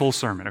point of this whole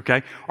sermon,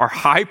 okay? Our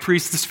high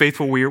priest is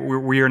faithful where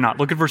we are not.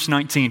 Look at verse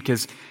 19,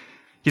 because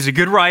he's a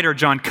good writer.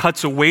 John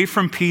cuts away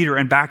from Peter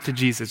and back to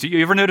Jesus.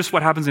 You ever notice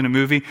what happens in a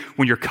movie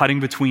when you're cutting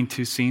between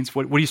two scenes?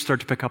 What do you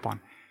start to pick up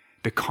on?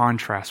 The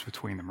contrast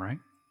between them, right?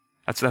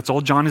 That's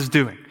all John is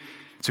doing.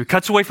 So he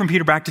cuts away from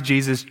Peter back to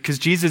Jesus because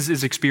Jesus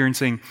is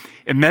experiencing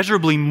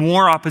immeasurably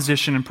more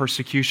opposition and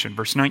persecution.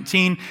 Verse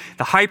 19,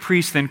 the high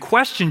priest then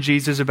questioned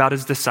Jesus about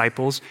his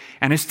disciples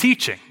and his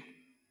teaching.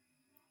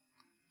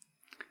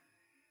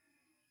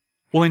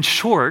 Well, in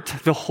short,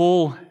 the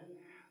whole,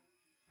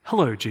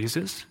 hello,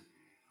 Jesus,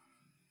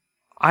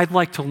 I'd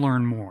like to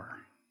learn more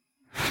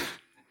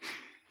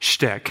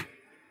shtick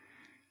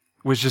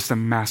was just a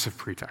massive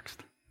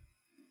pretext.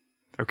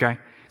 Okay?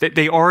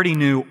 They already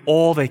knew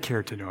all they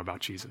cared to know about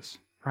Jesus.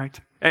 Right?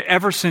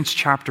 Ever since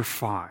chapter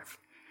 5,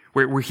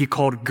 where he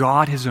called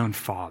God his own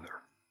Father,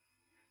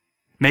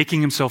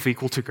 making himself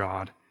equal to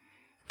God,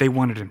 they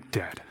wanted him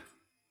dead.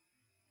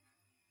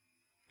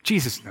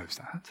 Jesus knows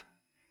that.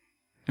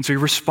 And so he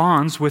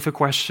responds with a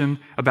question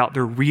about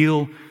their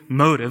real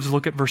motives.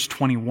 Look at verse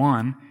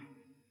 21.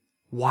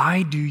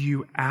 Why do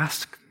you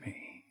ask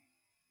me?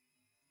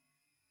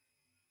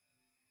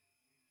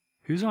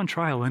 Who's on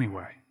trial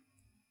anyway?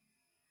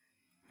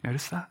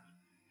 Notice that?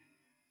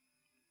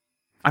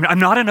 I'm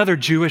not another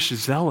Jewish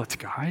zealot,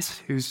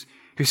 guys, who's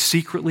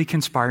secretly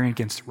conspiring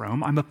against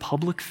Rome. I'm a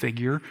public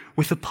figure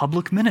with a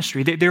public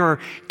ministry. There are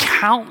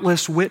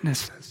countless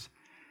witnesses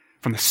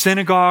from the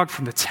synagogue,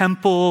 from the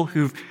temple,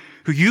 who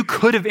you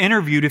could have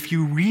interviewed if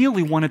you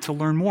really wanted to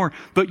learn more,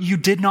 but you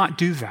did not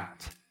do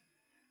that.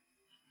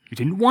 You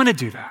didn't want to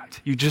do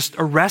that. You just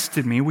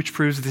arrested me, which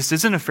proves this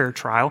isn't a fair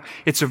trial.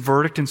 It's a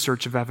verdict in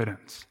search of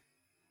evidence.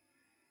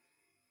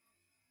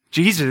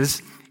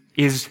 Jesus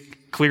is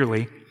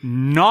clearly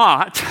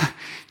not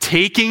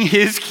taking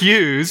his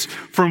cues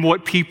from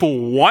what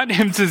people want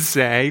him to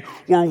say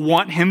or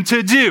want him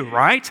to do,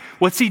 right?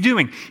 What's he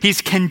doing?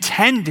 He's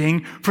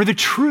contending for the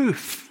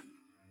truth.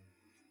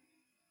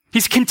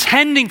 He's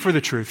contending for the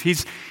truth.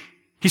 He's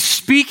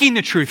speaking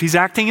the truth. He's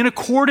acting in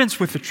accordance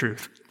with the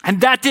truth.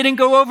 And that didn't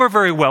go over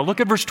very well. Look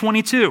at verse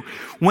 22.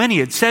 When he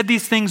had said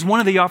these things, one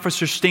of the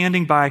officers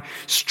standing by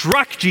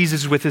struck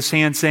Jesus with his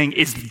hand, saying,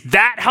 "Is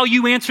that how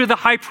you answer the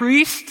high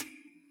priest?"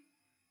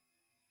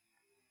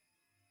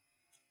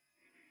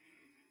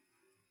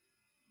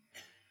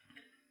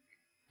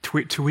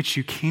 To which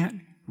you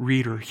can't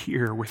read or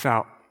hear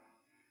without,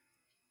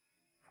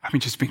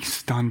 just being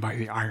stunned by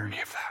the irony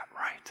of that,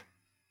 right?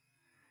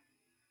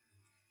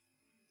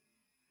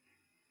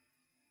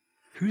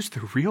 Who's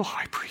the real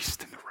high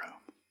priest in the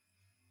room?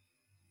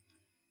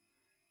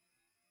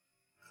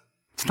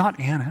 It's not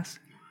Annas.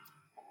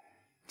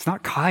 It's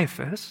not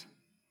Caiaphas.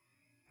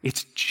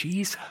 It's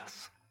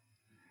Jesus,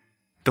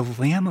 the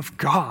Lamb of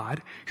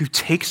God who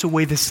takes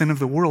away the sin of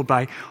the world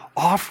by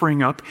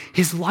offering up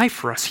his life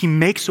for us. He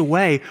makes a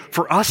way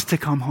for us to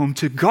come home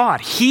to God.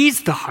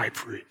 He's the high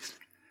priest.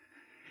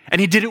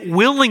 And he did it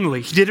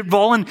willingly. He did it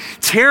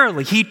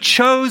voluntarily. He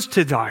chose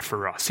to die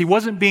for us. He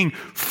wasn't being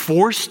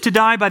forced to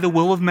die by the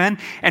will of men,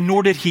 and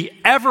nor did he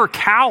ever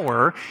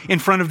cower in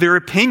front of their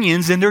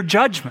opinions and their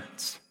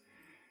judgments.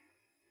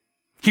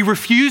 He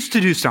refused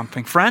to do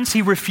something, friends.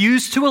 He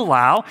refused to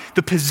allow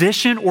the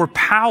position or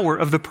power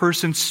of the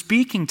person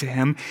speaking to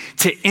him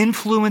to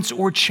influence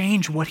or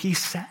change what he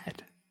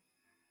said.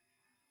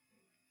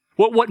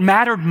 What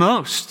mattered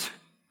most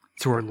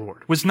to our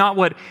Lord was not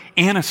what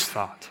Annas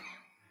thought,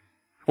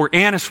 or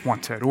Annas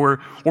wanted, or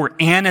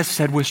Annas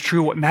said was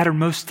true. What mattered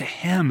most to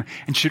him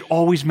and should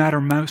always matter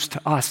most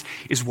to us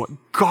is what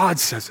God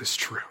says is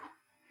true.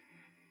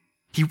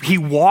 He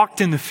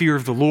walked in the fear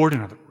of the Lord,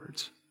 in other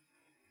words,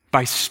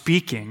 by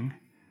speaking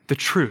the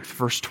truth.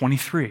 Verse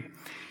 23.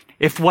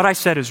 If what I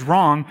said is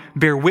wrong,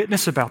 bear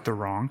witness about the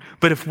wrong.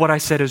 But if what I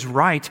said is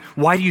right,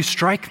 why do you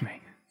strike me?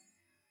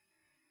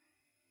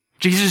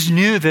 Jesus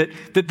knew that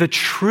the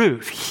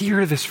truth,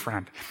 hear this,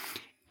 friend,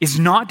 is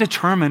not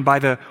determined by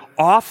the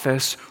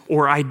office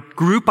or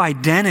group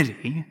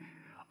identity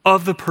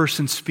of the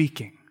person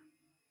speaking.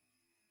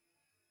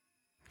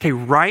 Okay,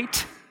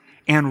 right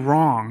and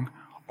wrong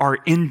are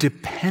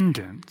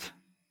independent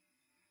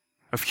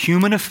of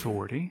human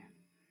authority,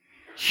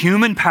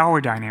 human power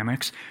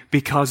dynamics,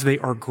 because they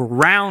are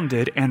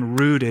grounded and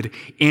rooted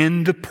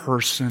in the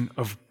person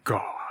of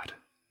God.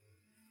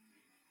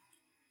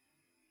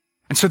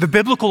 And so the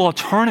biblical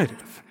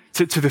alternative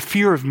to the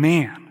fear of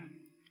man,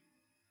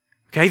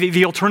 okay,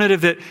 the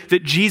alternative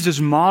that Jesus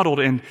modeled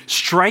in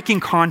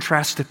striking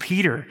contrast to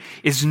Peter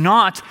is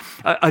not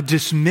a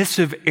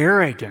dismissive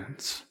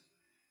arrogance.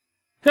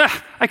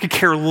 I could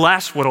care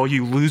less what all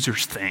you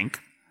losers think.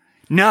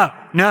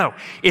 No.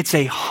 It's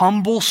a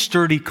humble,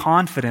 sturdy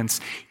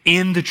confidence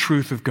in the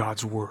truth of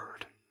God's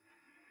word.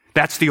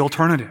 That's the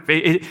alternative.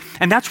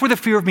 And that's where the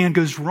fear of man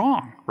goes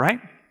wrong, right?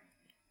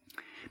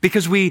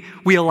 Because we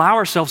allow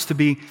ourselves to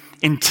be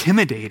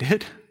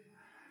intimidated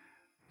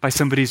by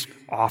somebody's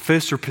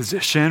office or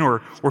position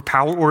or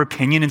power or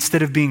opinion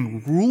instead of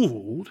being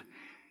ruled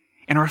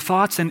in our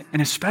thoughts and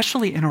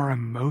especially in our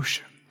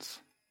emotions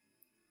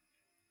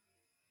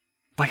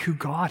by who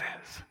God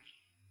is.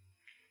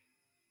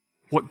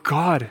 What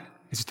God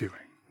is doing.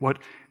 What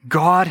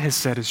God has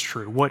said is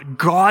true. What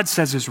God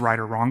says is right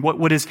or wrong.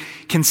 What is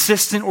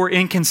consistent or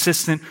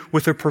inconsistent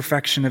with the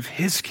perfection of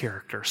his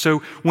character. So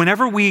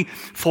whenever we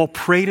fall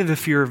prey to the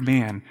fear of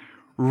man,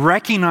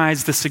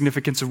 recognize the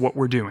significance of what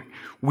we're doing.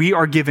 We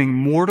are giving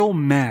mortal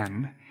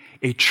men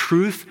a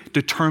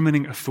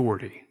truth-determining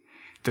authority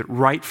that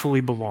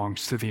rightfully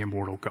belongs to the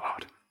immortal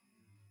God.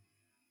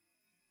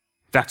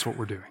 That's what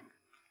we're doing.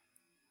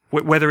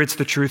 Whether it's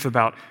the truth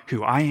about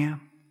who I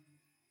am,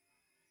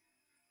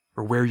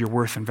 or where your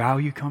worth and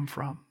value come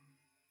from,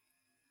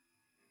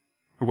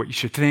 or what you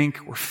should think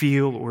or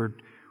feel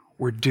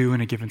or do in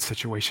a given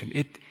situation.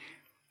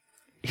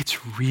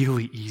 It's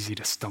really easy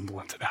to stumble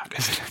into that,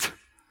 isn't it?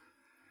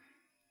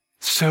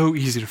 So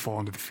easy to fall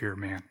into the fear of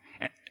man.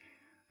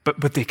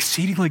 But the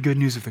exceedingly good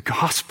news of the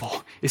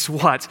gospel is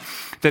what?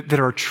 That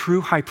our true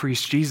high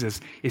priest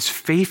Jesus is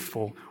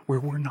faithful where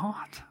we're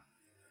not.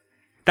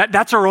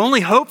 That's our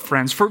only hope,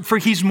 friends, for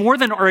he's more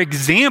than our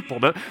example.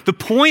 The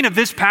point of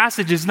this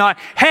passage is not,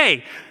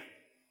 hey,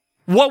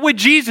 what would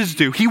Jesus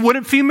do? He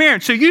wouldn't fear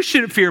man, so you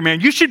shouldn't fear man.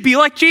 You should be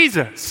like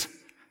Jesus.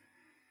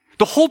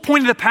 The whole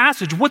point of the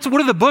passage, what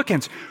are the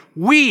bookends?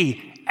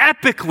 We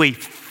epically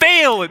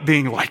fail at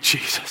being like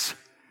Jesus.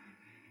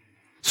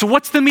 So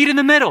what's the meat in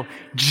the middle?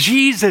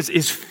 Jesus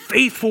is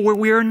faithful where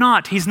we are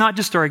not. He's not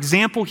just our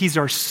example, he's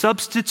our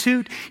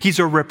substitute, he's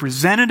our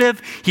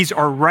representative, he's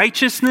our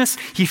righteousness.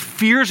 He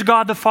fears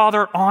God the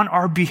Father on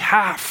our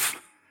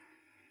behalf.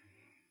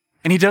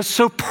 And he does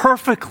so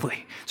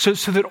perfectly, so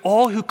that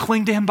all who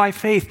cling to him by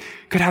faith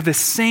could have the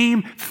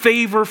same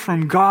favor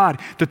from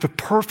God that the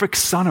perfect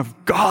Son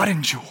of God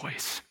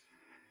enjoys.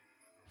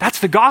 That's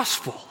the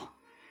gospel.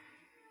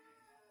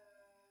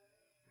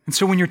 And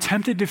so when you're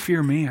tempted to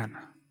fear man,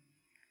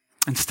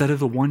 instead of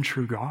the one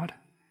true God,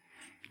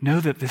 know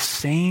that the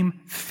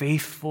same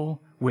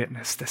faithful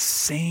witness, the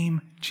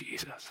same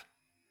Jesus,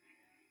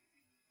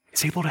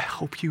 is able to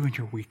help you in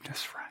your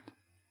weakness, friend.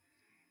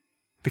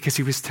 Because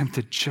he was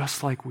tempted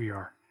just like we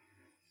are,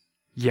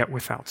 yet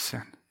without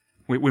sin.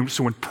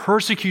 So when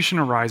persecution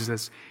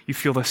arises, you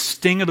feel the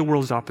sting of the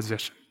world's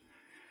opposition.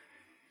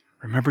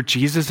 Remember,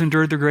 Jesus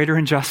endured the greater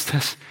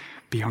injustice.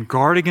 Be on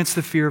guard against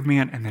the fear of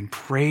man, and then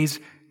praise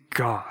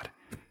God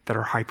that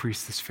our high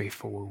priest is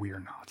faithful where we are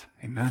not.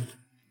 Amen.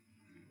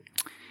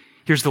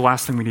 Here's the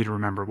last thing we need to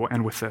remember. We'll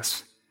end with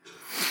this.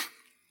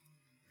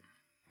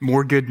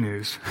 More good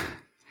news.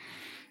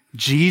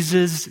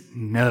 Jesus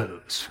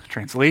knows.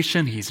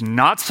 Translation, he's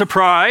not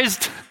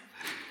surprised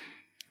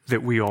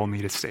that we all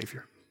need a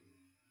Savior.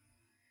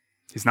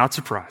 He's not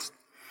surprised.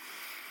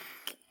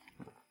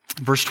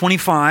 Verse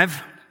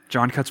 25,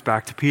 John cuts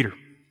back to Peter.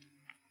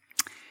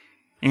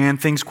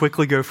 And things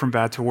quickly go from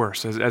bad to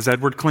worse. As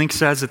Edward Klink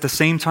says, at the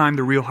same time,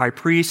 the real high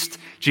priest,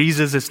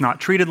 Jesus, is not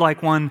treated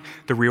like one.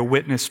 The real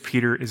witness,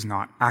 Peter, is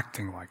not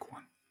acting like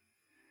one.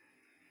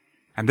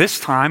 And this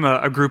time,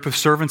 a group of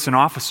servants and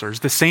officers,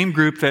 the same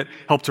group that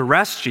helped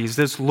arrest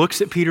Jesus,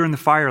 looks at Peter in the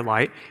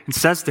firelight and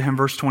says to him,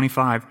 verse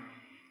 25,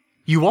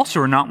 "You also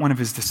are not one of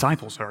his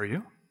disciples, are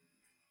you?"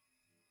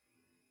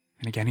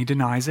 And again, he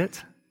denies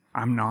it.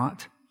 "I'm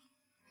not."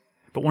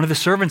 But one of the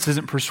servants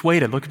isn't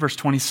persuaded. Look at verse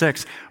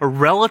 26. A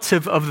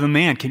relative of the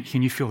man,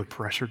 can you feel the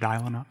pressure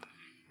dialing up,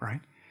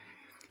 right?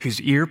 Whose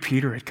ear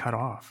Peter had cut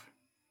off,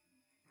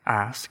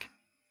 ask,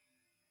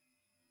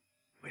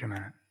 "Wait a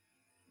minute.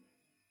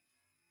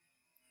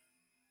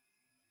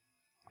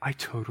 I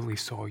totally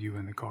saw you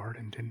in the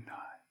garden, didn't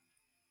I?"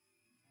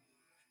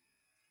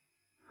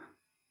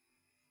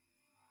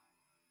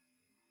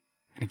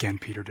 And again,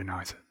 Peter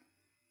denies it.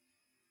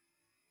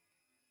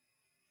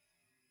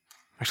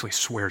 Actually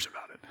swears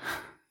about it.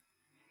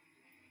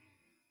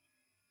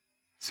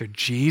 So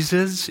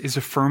Jesus is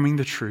affirming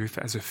the truth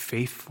as a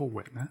faithful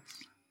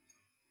witness,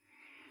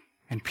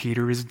 and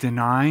Peter is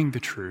denying the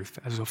truth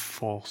as a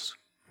false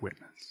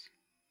witness.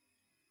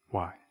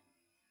 Why?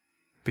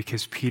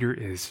 Because Peter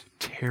is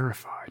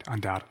terrified,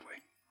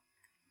 undoubtedly,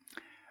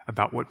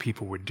 about what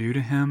people would do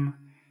to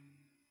him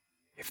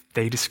if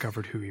they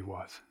discovered who he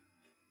was.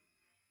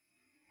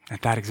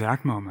 At that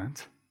exact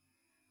moment,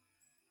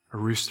 a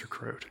rooster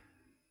crowed.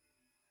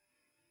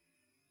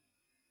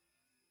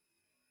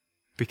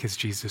 Because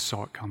Jesus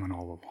saw it coming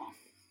all along.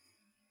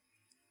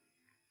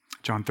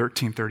 John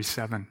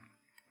 13:37,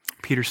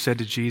 Peter said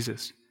to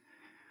Jesus,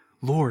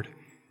 "Lord,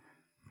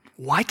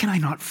 why can I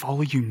not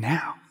follow you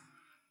now?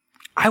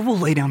 I will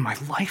lay down my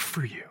life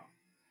for you."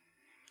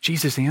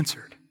 Jesus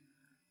answered,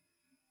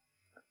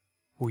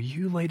 "Will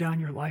you lay down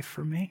your life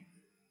for me?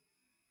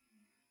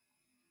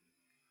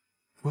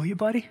 Will you,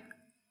 buddy?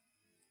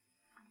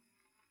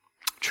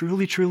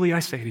 Truly, truly, I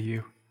say to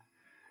you,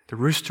 the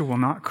rooster will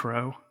not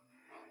crow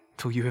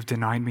till you have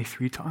denied me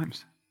 3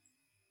 times.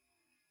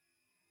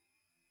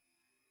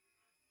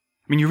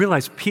 I mean, you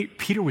realize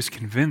Peter was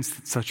convinced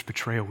that such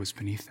betrayal was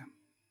beneath him.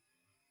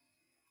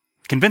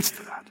 Convinced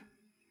of that.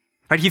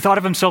 Right? He thought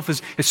of himself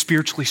as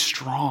spiritually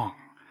strong.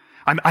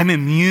 I'm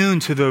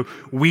immune to the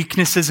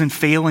weaknesses and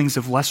failings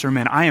of lesser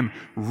men. I am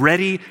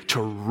ready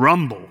to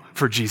rumble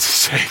for Jesus'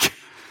 sake.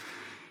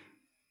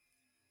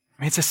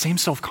 I mean, it's the same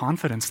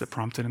self-confidence that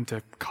prompted him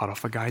to cut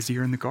off a guy's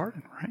ear in the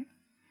garden, right?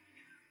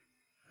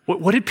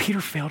 What did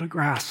Peter fail to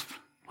grasp?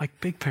 Like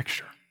big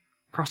picture,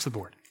 across the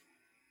board.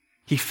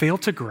 He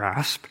failed to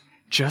grasp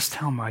just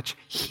how much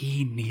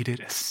he needed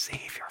a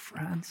Savior,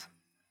 friends.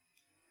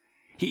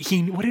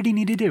 What did he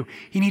need to do?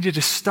 He needed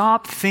to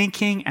stop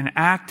thinking and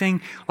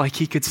acting like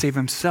he could save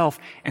himself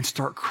and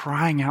start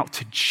crying out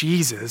to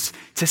Jesus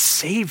to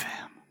save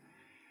him.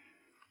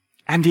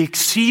 And the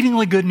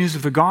exceedingly good news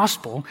of the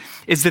gospel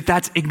is that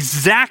that's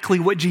exactly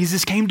what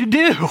Jesus came to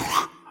do.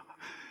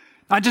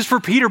 Not just for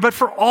Peter, but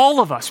for all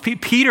of us.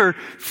 Peter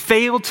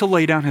failed to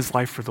lay down his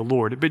life for the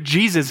Lord, but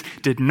Jesus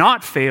did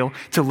not fail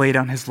to lay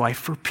down his life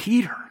for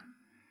Peter.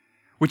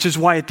 Which is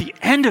why at the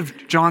end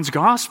of John's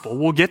gospel,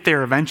 we'll get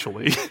there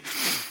eventually,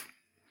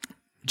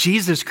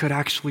 Jesus could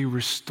actually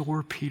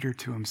restore Peter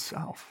to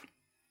himself.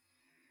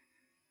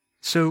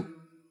 So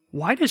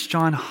why does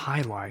John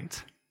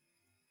highlight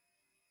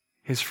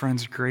his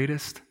friend's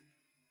greatest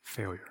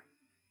failure?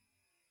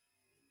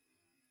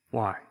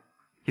 Why?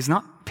 He's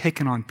not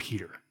picking on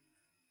Peter.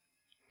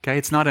 Okay,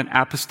 it's not an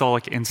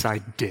apostolic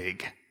inside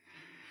dig.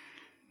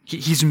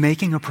 He's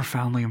making a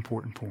profoundly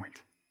important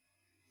point.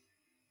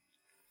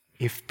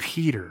 If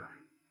Peter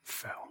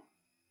fell,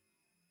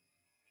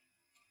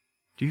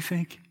 do you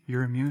think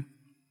you're immune?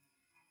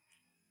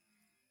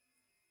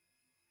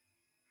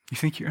 You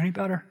think you're any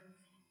better?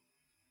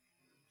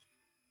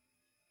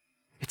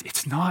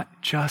 It's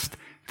not just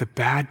the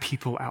bad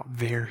people out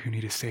there who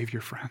need a Savior,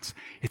 friends.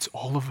 It's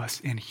all of us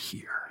in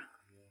here.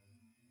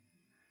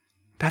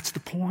 That's the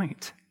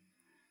point.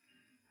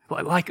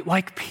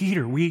 Like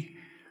Peter, we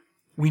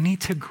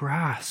need to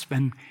grasp,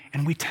 and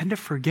we tend to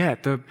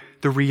forget the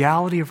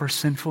reality of our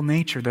sinful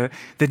nature,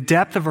 the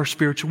depth of our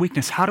spiritual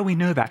weakness. How do we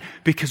know that?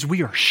 Because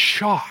we are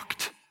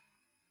shocked.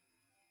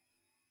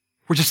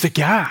 We're just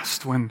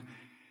aghast when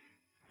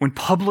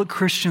public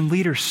Christian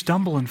leaders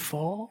stumble and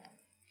fall,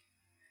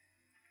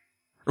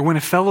 or when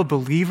a fellow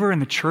believer in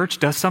the church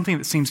does something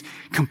that seems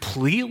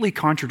completely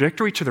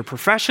contradictory to their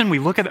profession. We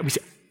look at that and we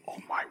say, "Oh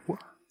my word.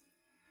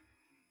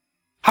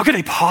 How could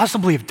they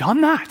possibly have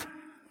done that?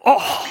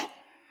 Oh."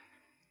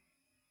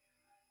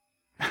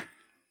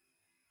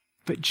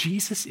 But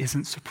Jesus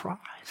isn't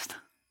surprised.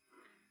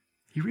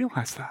 You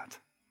realize that.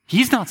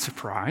 He's not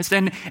surprised,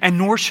 and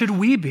nor should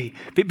we be,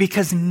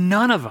 because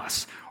none of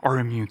us are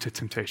immune to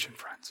temptation,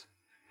 friends.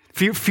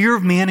 Fear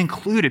of man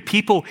included.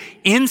 People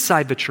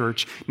inside the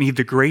church need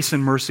the grace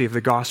and mercy of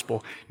the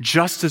gospel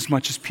just as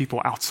much as people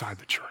outside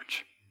the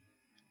church.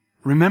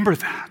 Remember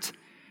that.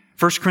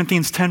 1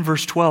 Corinthians 10,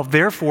 verse 12,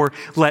 "Therefore,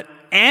 let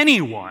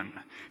anyone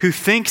who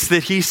thinks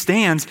that he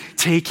stands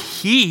take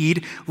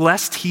heed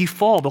lest he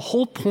fall." The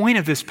whole point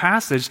of this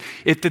passage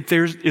is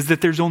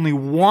that there's only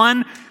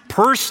one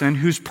person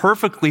who's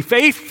perfectly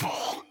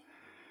faithful.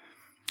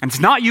 And it's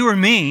not you or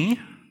me.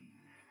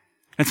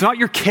 It's not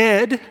your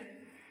kid.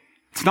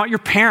 It's not your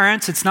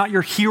parents. It's not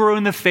your hero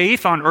in the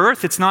faith on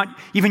earth. It's not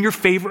even your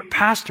favorite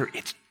pastor.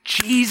 It's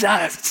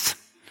Jesus.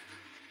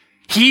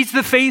 He's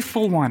the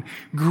faithful one.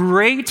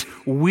 Great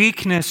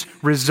weakness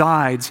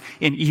resides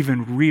in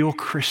even real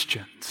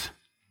Christians.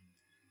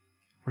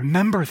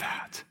 Remember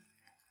that.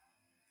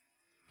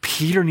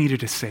 Peter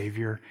needed a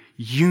Savior.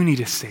 You need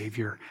a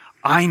Savior.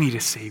 I need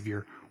a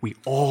Savior. We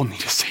all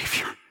need a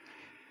Savior.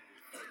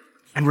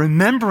 And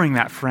remembering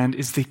that, friend,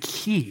 is the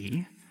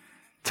key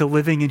to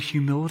living in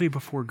humility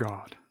before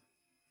God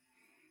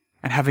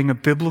and having a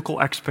biblical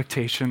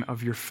expectation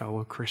of your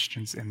fellow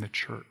Christians in the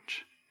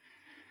church.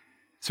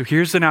 So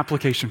here's an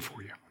application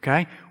for you,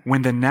 okay?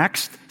 When the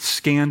next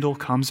scandal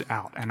comes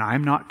out, and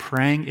I'm not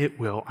praying it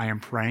will, I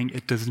am praying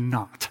it does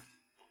not.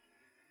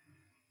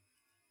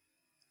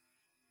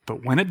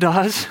 But when it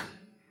does,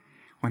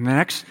 when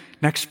the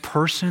next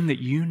person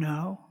that you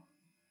know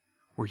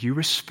or you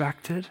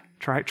respected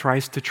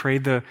tries to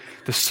trade the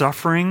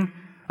suffering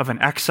of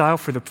an exile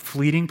for the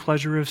fleeting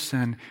pleasure of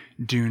sin,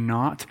 do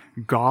not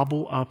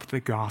gobble up the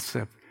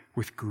gossip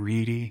with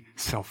greedy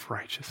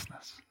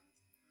self-righteousness.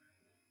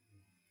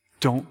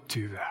 Don't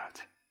do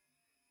that.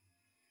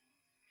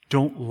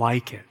 Don't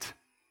like it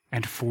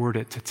and forward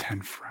it to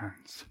 10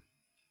 friends.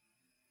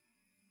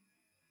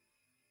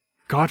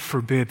 God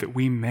forbid that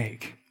we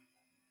make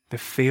the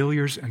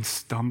failures and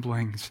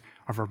stumblings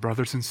of our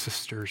brothers and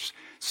sisters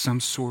some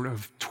sort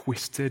of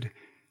twisted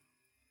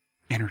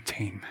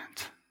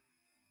entertainment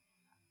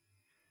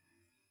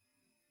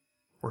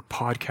or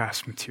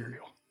podcast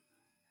material.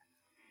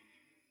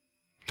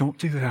 Don't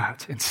do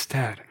that.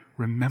 Instead,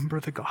 remember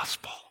the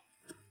gospel.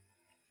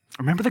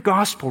 Remember the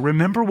gospel.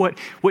 Remember what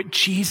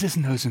Jesus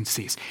knows and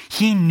sees.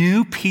 He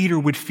knew Peter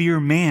would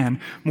fear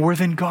man more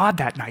than God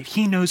that night.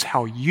 He knows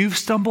how you've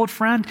stumbled,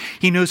 friend.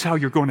 He knows how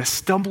you're going to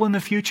stumble in the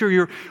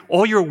future.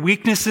 All your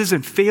weaknesses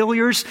and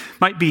failures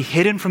might be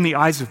hidden from the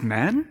eyes of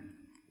men,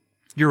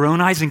 your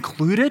own eyes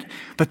included,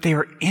 but they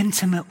are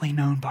intimately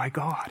known by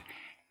God.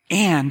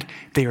 And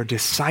they are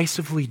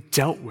decisively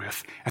dealt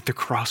with at the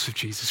cross of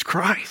Jesus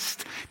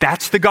Christ.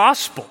 That's the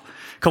gospel.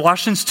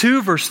 Colossians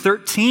 2, verse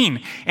 13,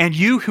 and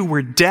you who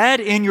were dead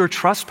in your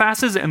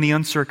trespasses and the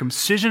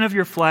uncircumcision of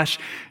your flesh,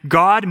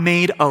 God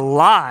made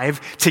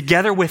alive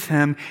together with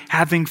him,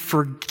 having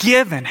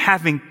forgiven,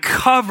 having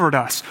covered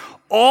us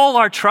all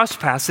our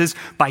trespasses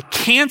by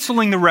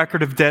canceling the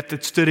record of debt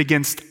that stood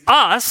against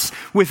us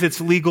with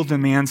its legal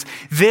demands.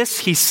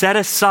 This he set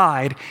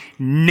aside,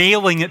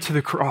 nailing it to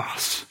the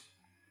cross.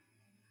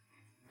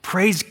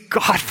 Praise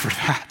God for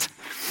that.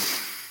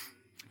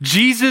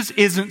 Jesus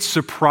isn't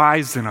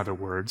surprised, in other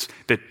words,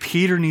 that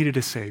Peter needed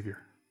a Savior,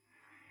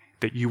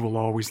 that you will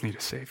always need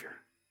a Savior.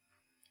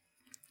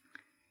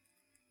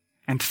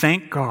 And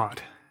thank God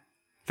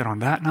that on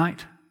that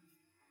night,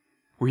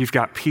 where you've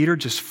got Peter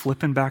just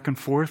flipping back and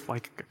forth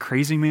like a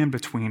crazy man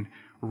between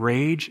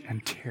rage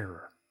and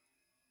terror,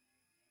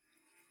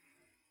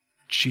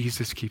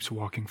 Jesus keeps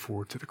walking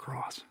forward to the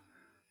cross.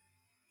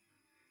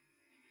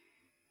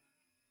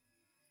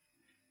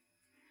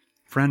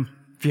 Friend,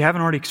 if you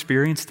haven't already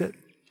experienced it,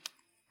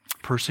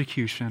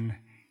 persecution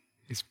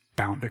is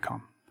bound to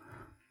come.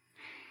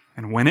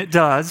 And when it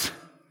does,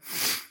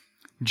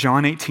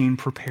 John 18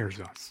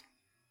 prepares us.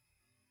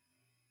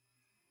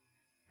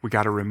 We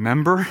got to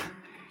remember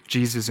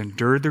Jesus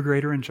endured the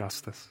greater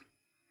injustice.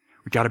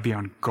 We got to be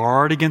on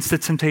guard against the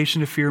temptation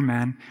to fear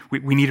men.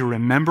 We need to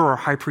remember our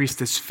high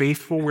priest is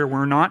faithful where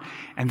we're not,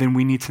 and then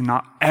we need to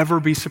not ever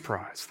be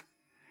surprised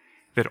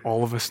that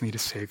all of us need a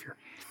Savior.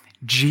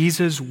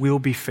 Jesus will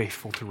be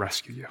faithful to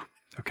rescue you,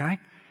 okay?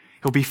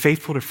 He'll be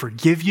faithful to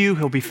forgive you.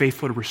 He'll be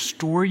faithful to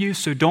restore you.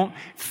 So don't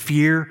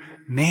fear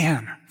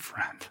man,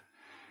 friend.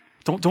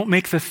 Don't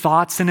make the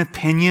thoughts and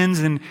opinions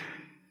and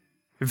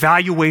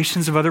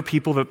evaluations of other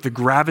people the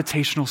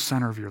gravitational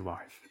center of your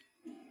life.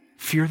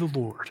 Fear the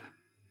Lord.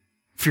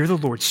 Fear the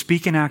Lord.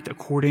 Speak and act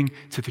according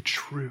to the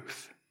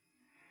truth.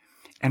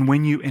 And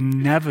when you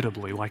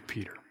inevitably, like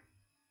Peter,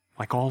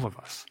 like all of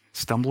us,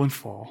 stumble and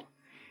fall,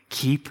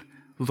 keep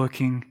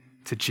looking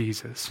to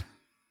Jesus,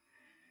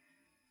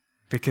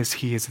 because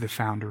he is the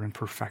founder and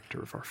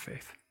perfecter of our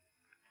faith.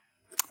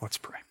 Let's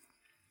pray.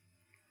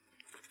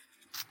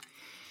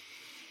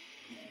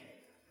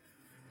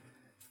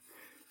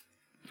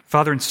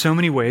 Father, in so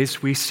many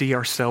ways, we see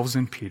ourselves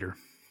in Peter.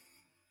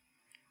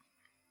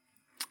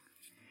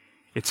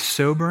 It's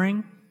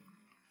sobering,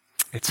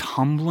 it's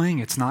humbling,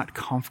 it's not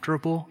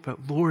comfortable,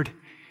 but Lord,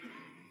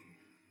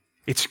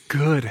 it's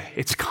good,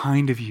 it's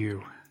kind of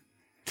you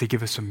to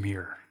give us a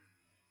mirror.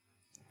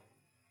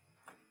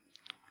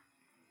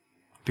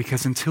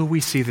 Because until we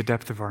see the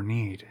depth of our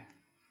need,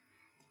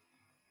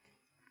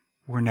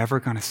 we're never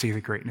going to see the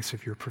greatness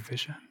of your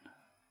provision.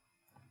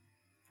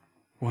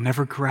 We'll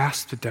never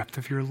grasp the depth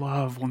of your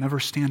love. We'll never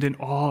stand in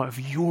awe of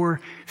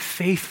your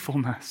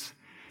faithfulness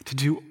to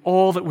do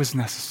all that was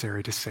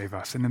necessary to save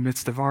us in the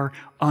midst of our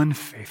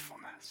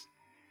unfaithfulness.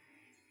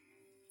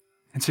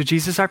 And so,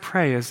 Jesus, I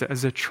pray as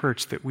a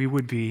church that we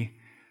would be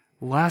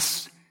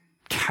less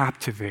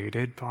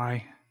captivated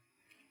by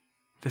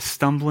the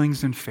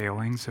stumblings and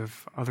failings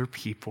of other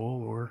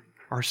people or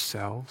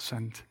ourselves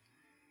and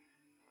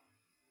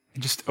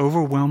just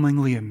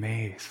overwhelmingly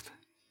amazed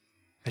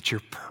at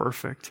your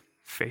perfect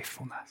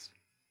faithfulness.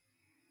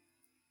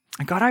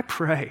 And God, I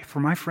pray for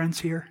my friends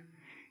here,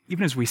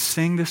 even as we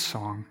sing this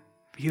song,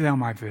 Be Thou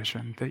My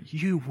Vision, that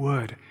you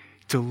would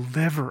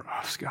deliver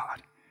us,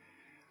 God,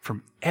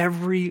 from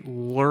every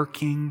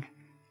lurking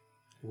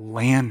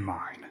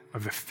landmine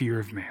of the fear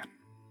of man.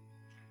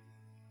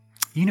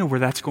 You know where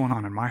that's going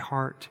on in my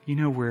heart. You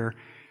know where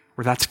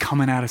that's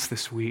coming at us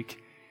this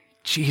week.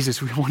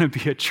 Jesus, we want to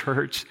be a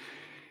church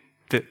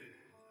that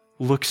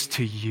looks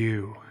to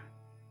you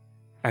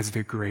as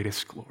the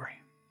greatest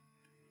glory,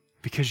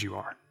 because you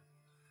are.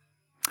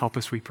 Help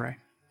us, we pray.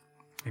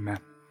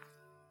 Amen.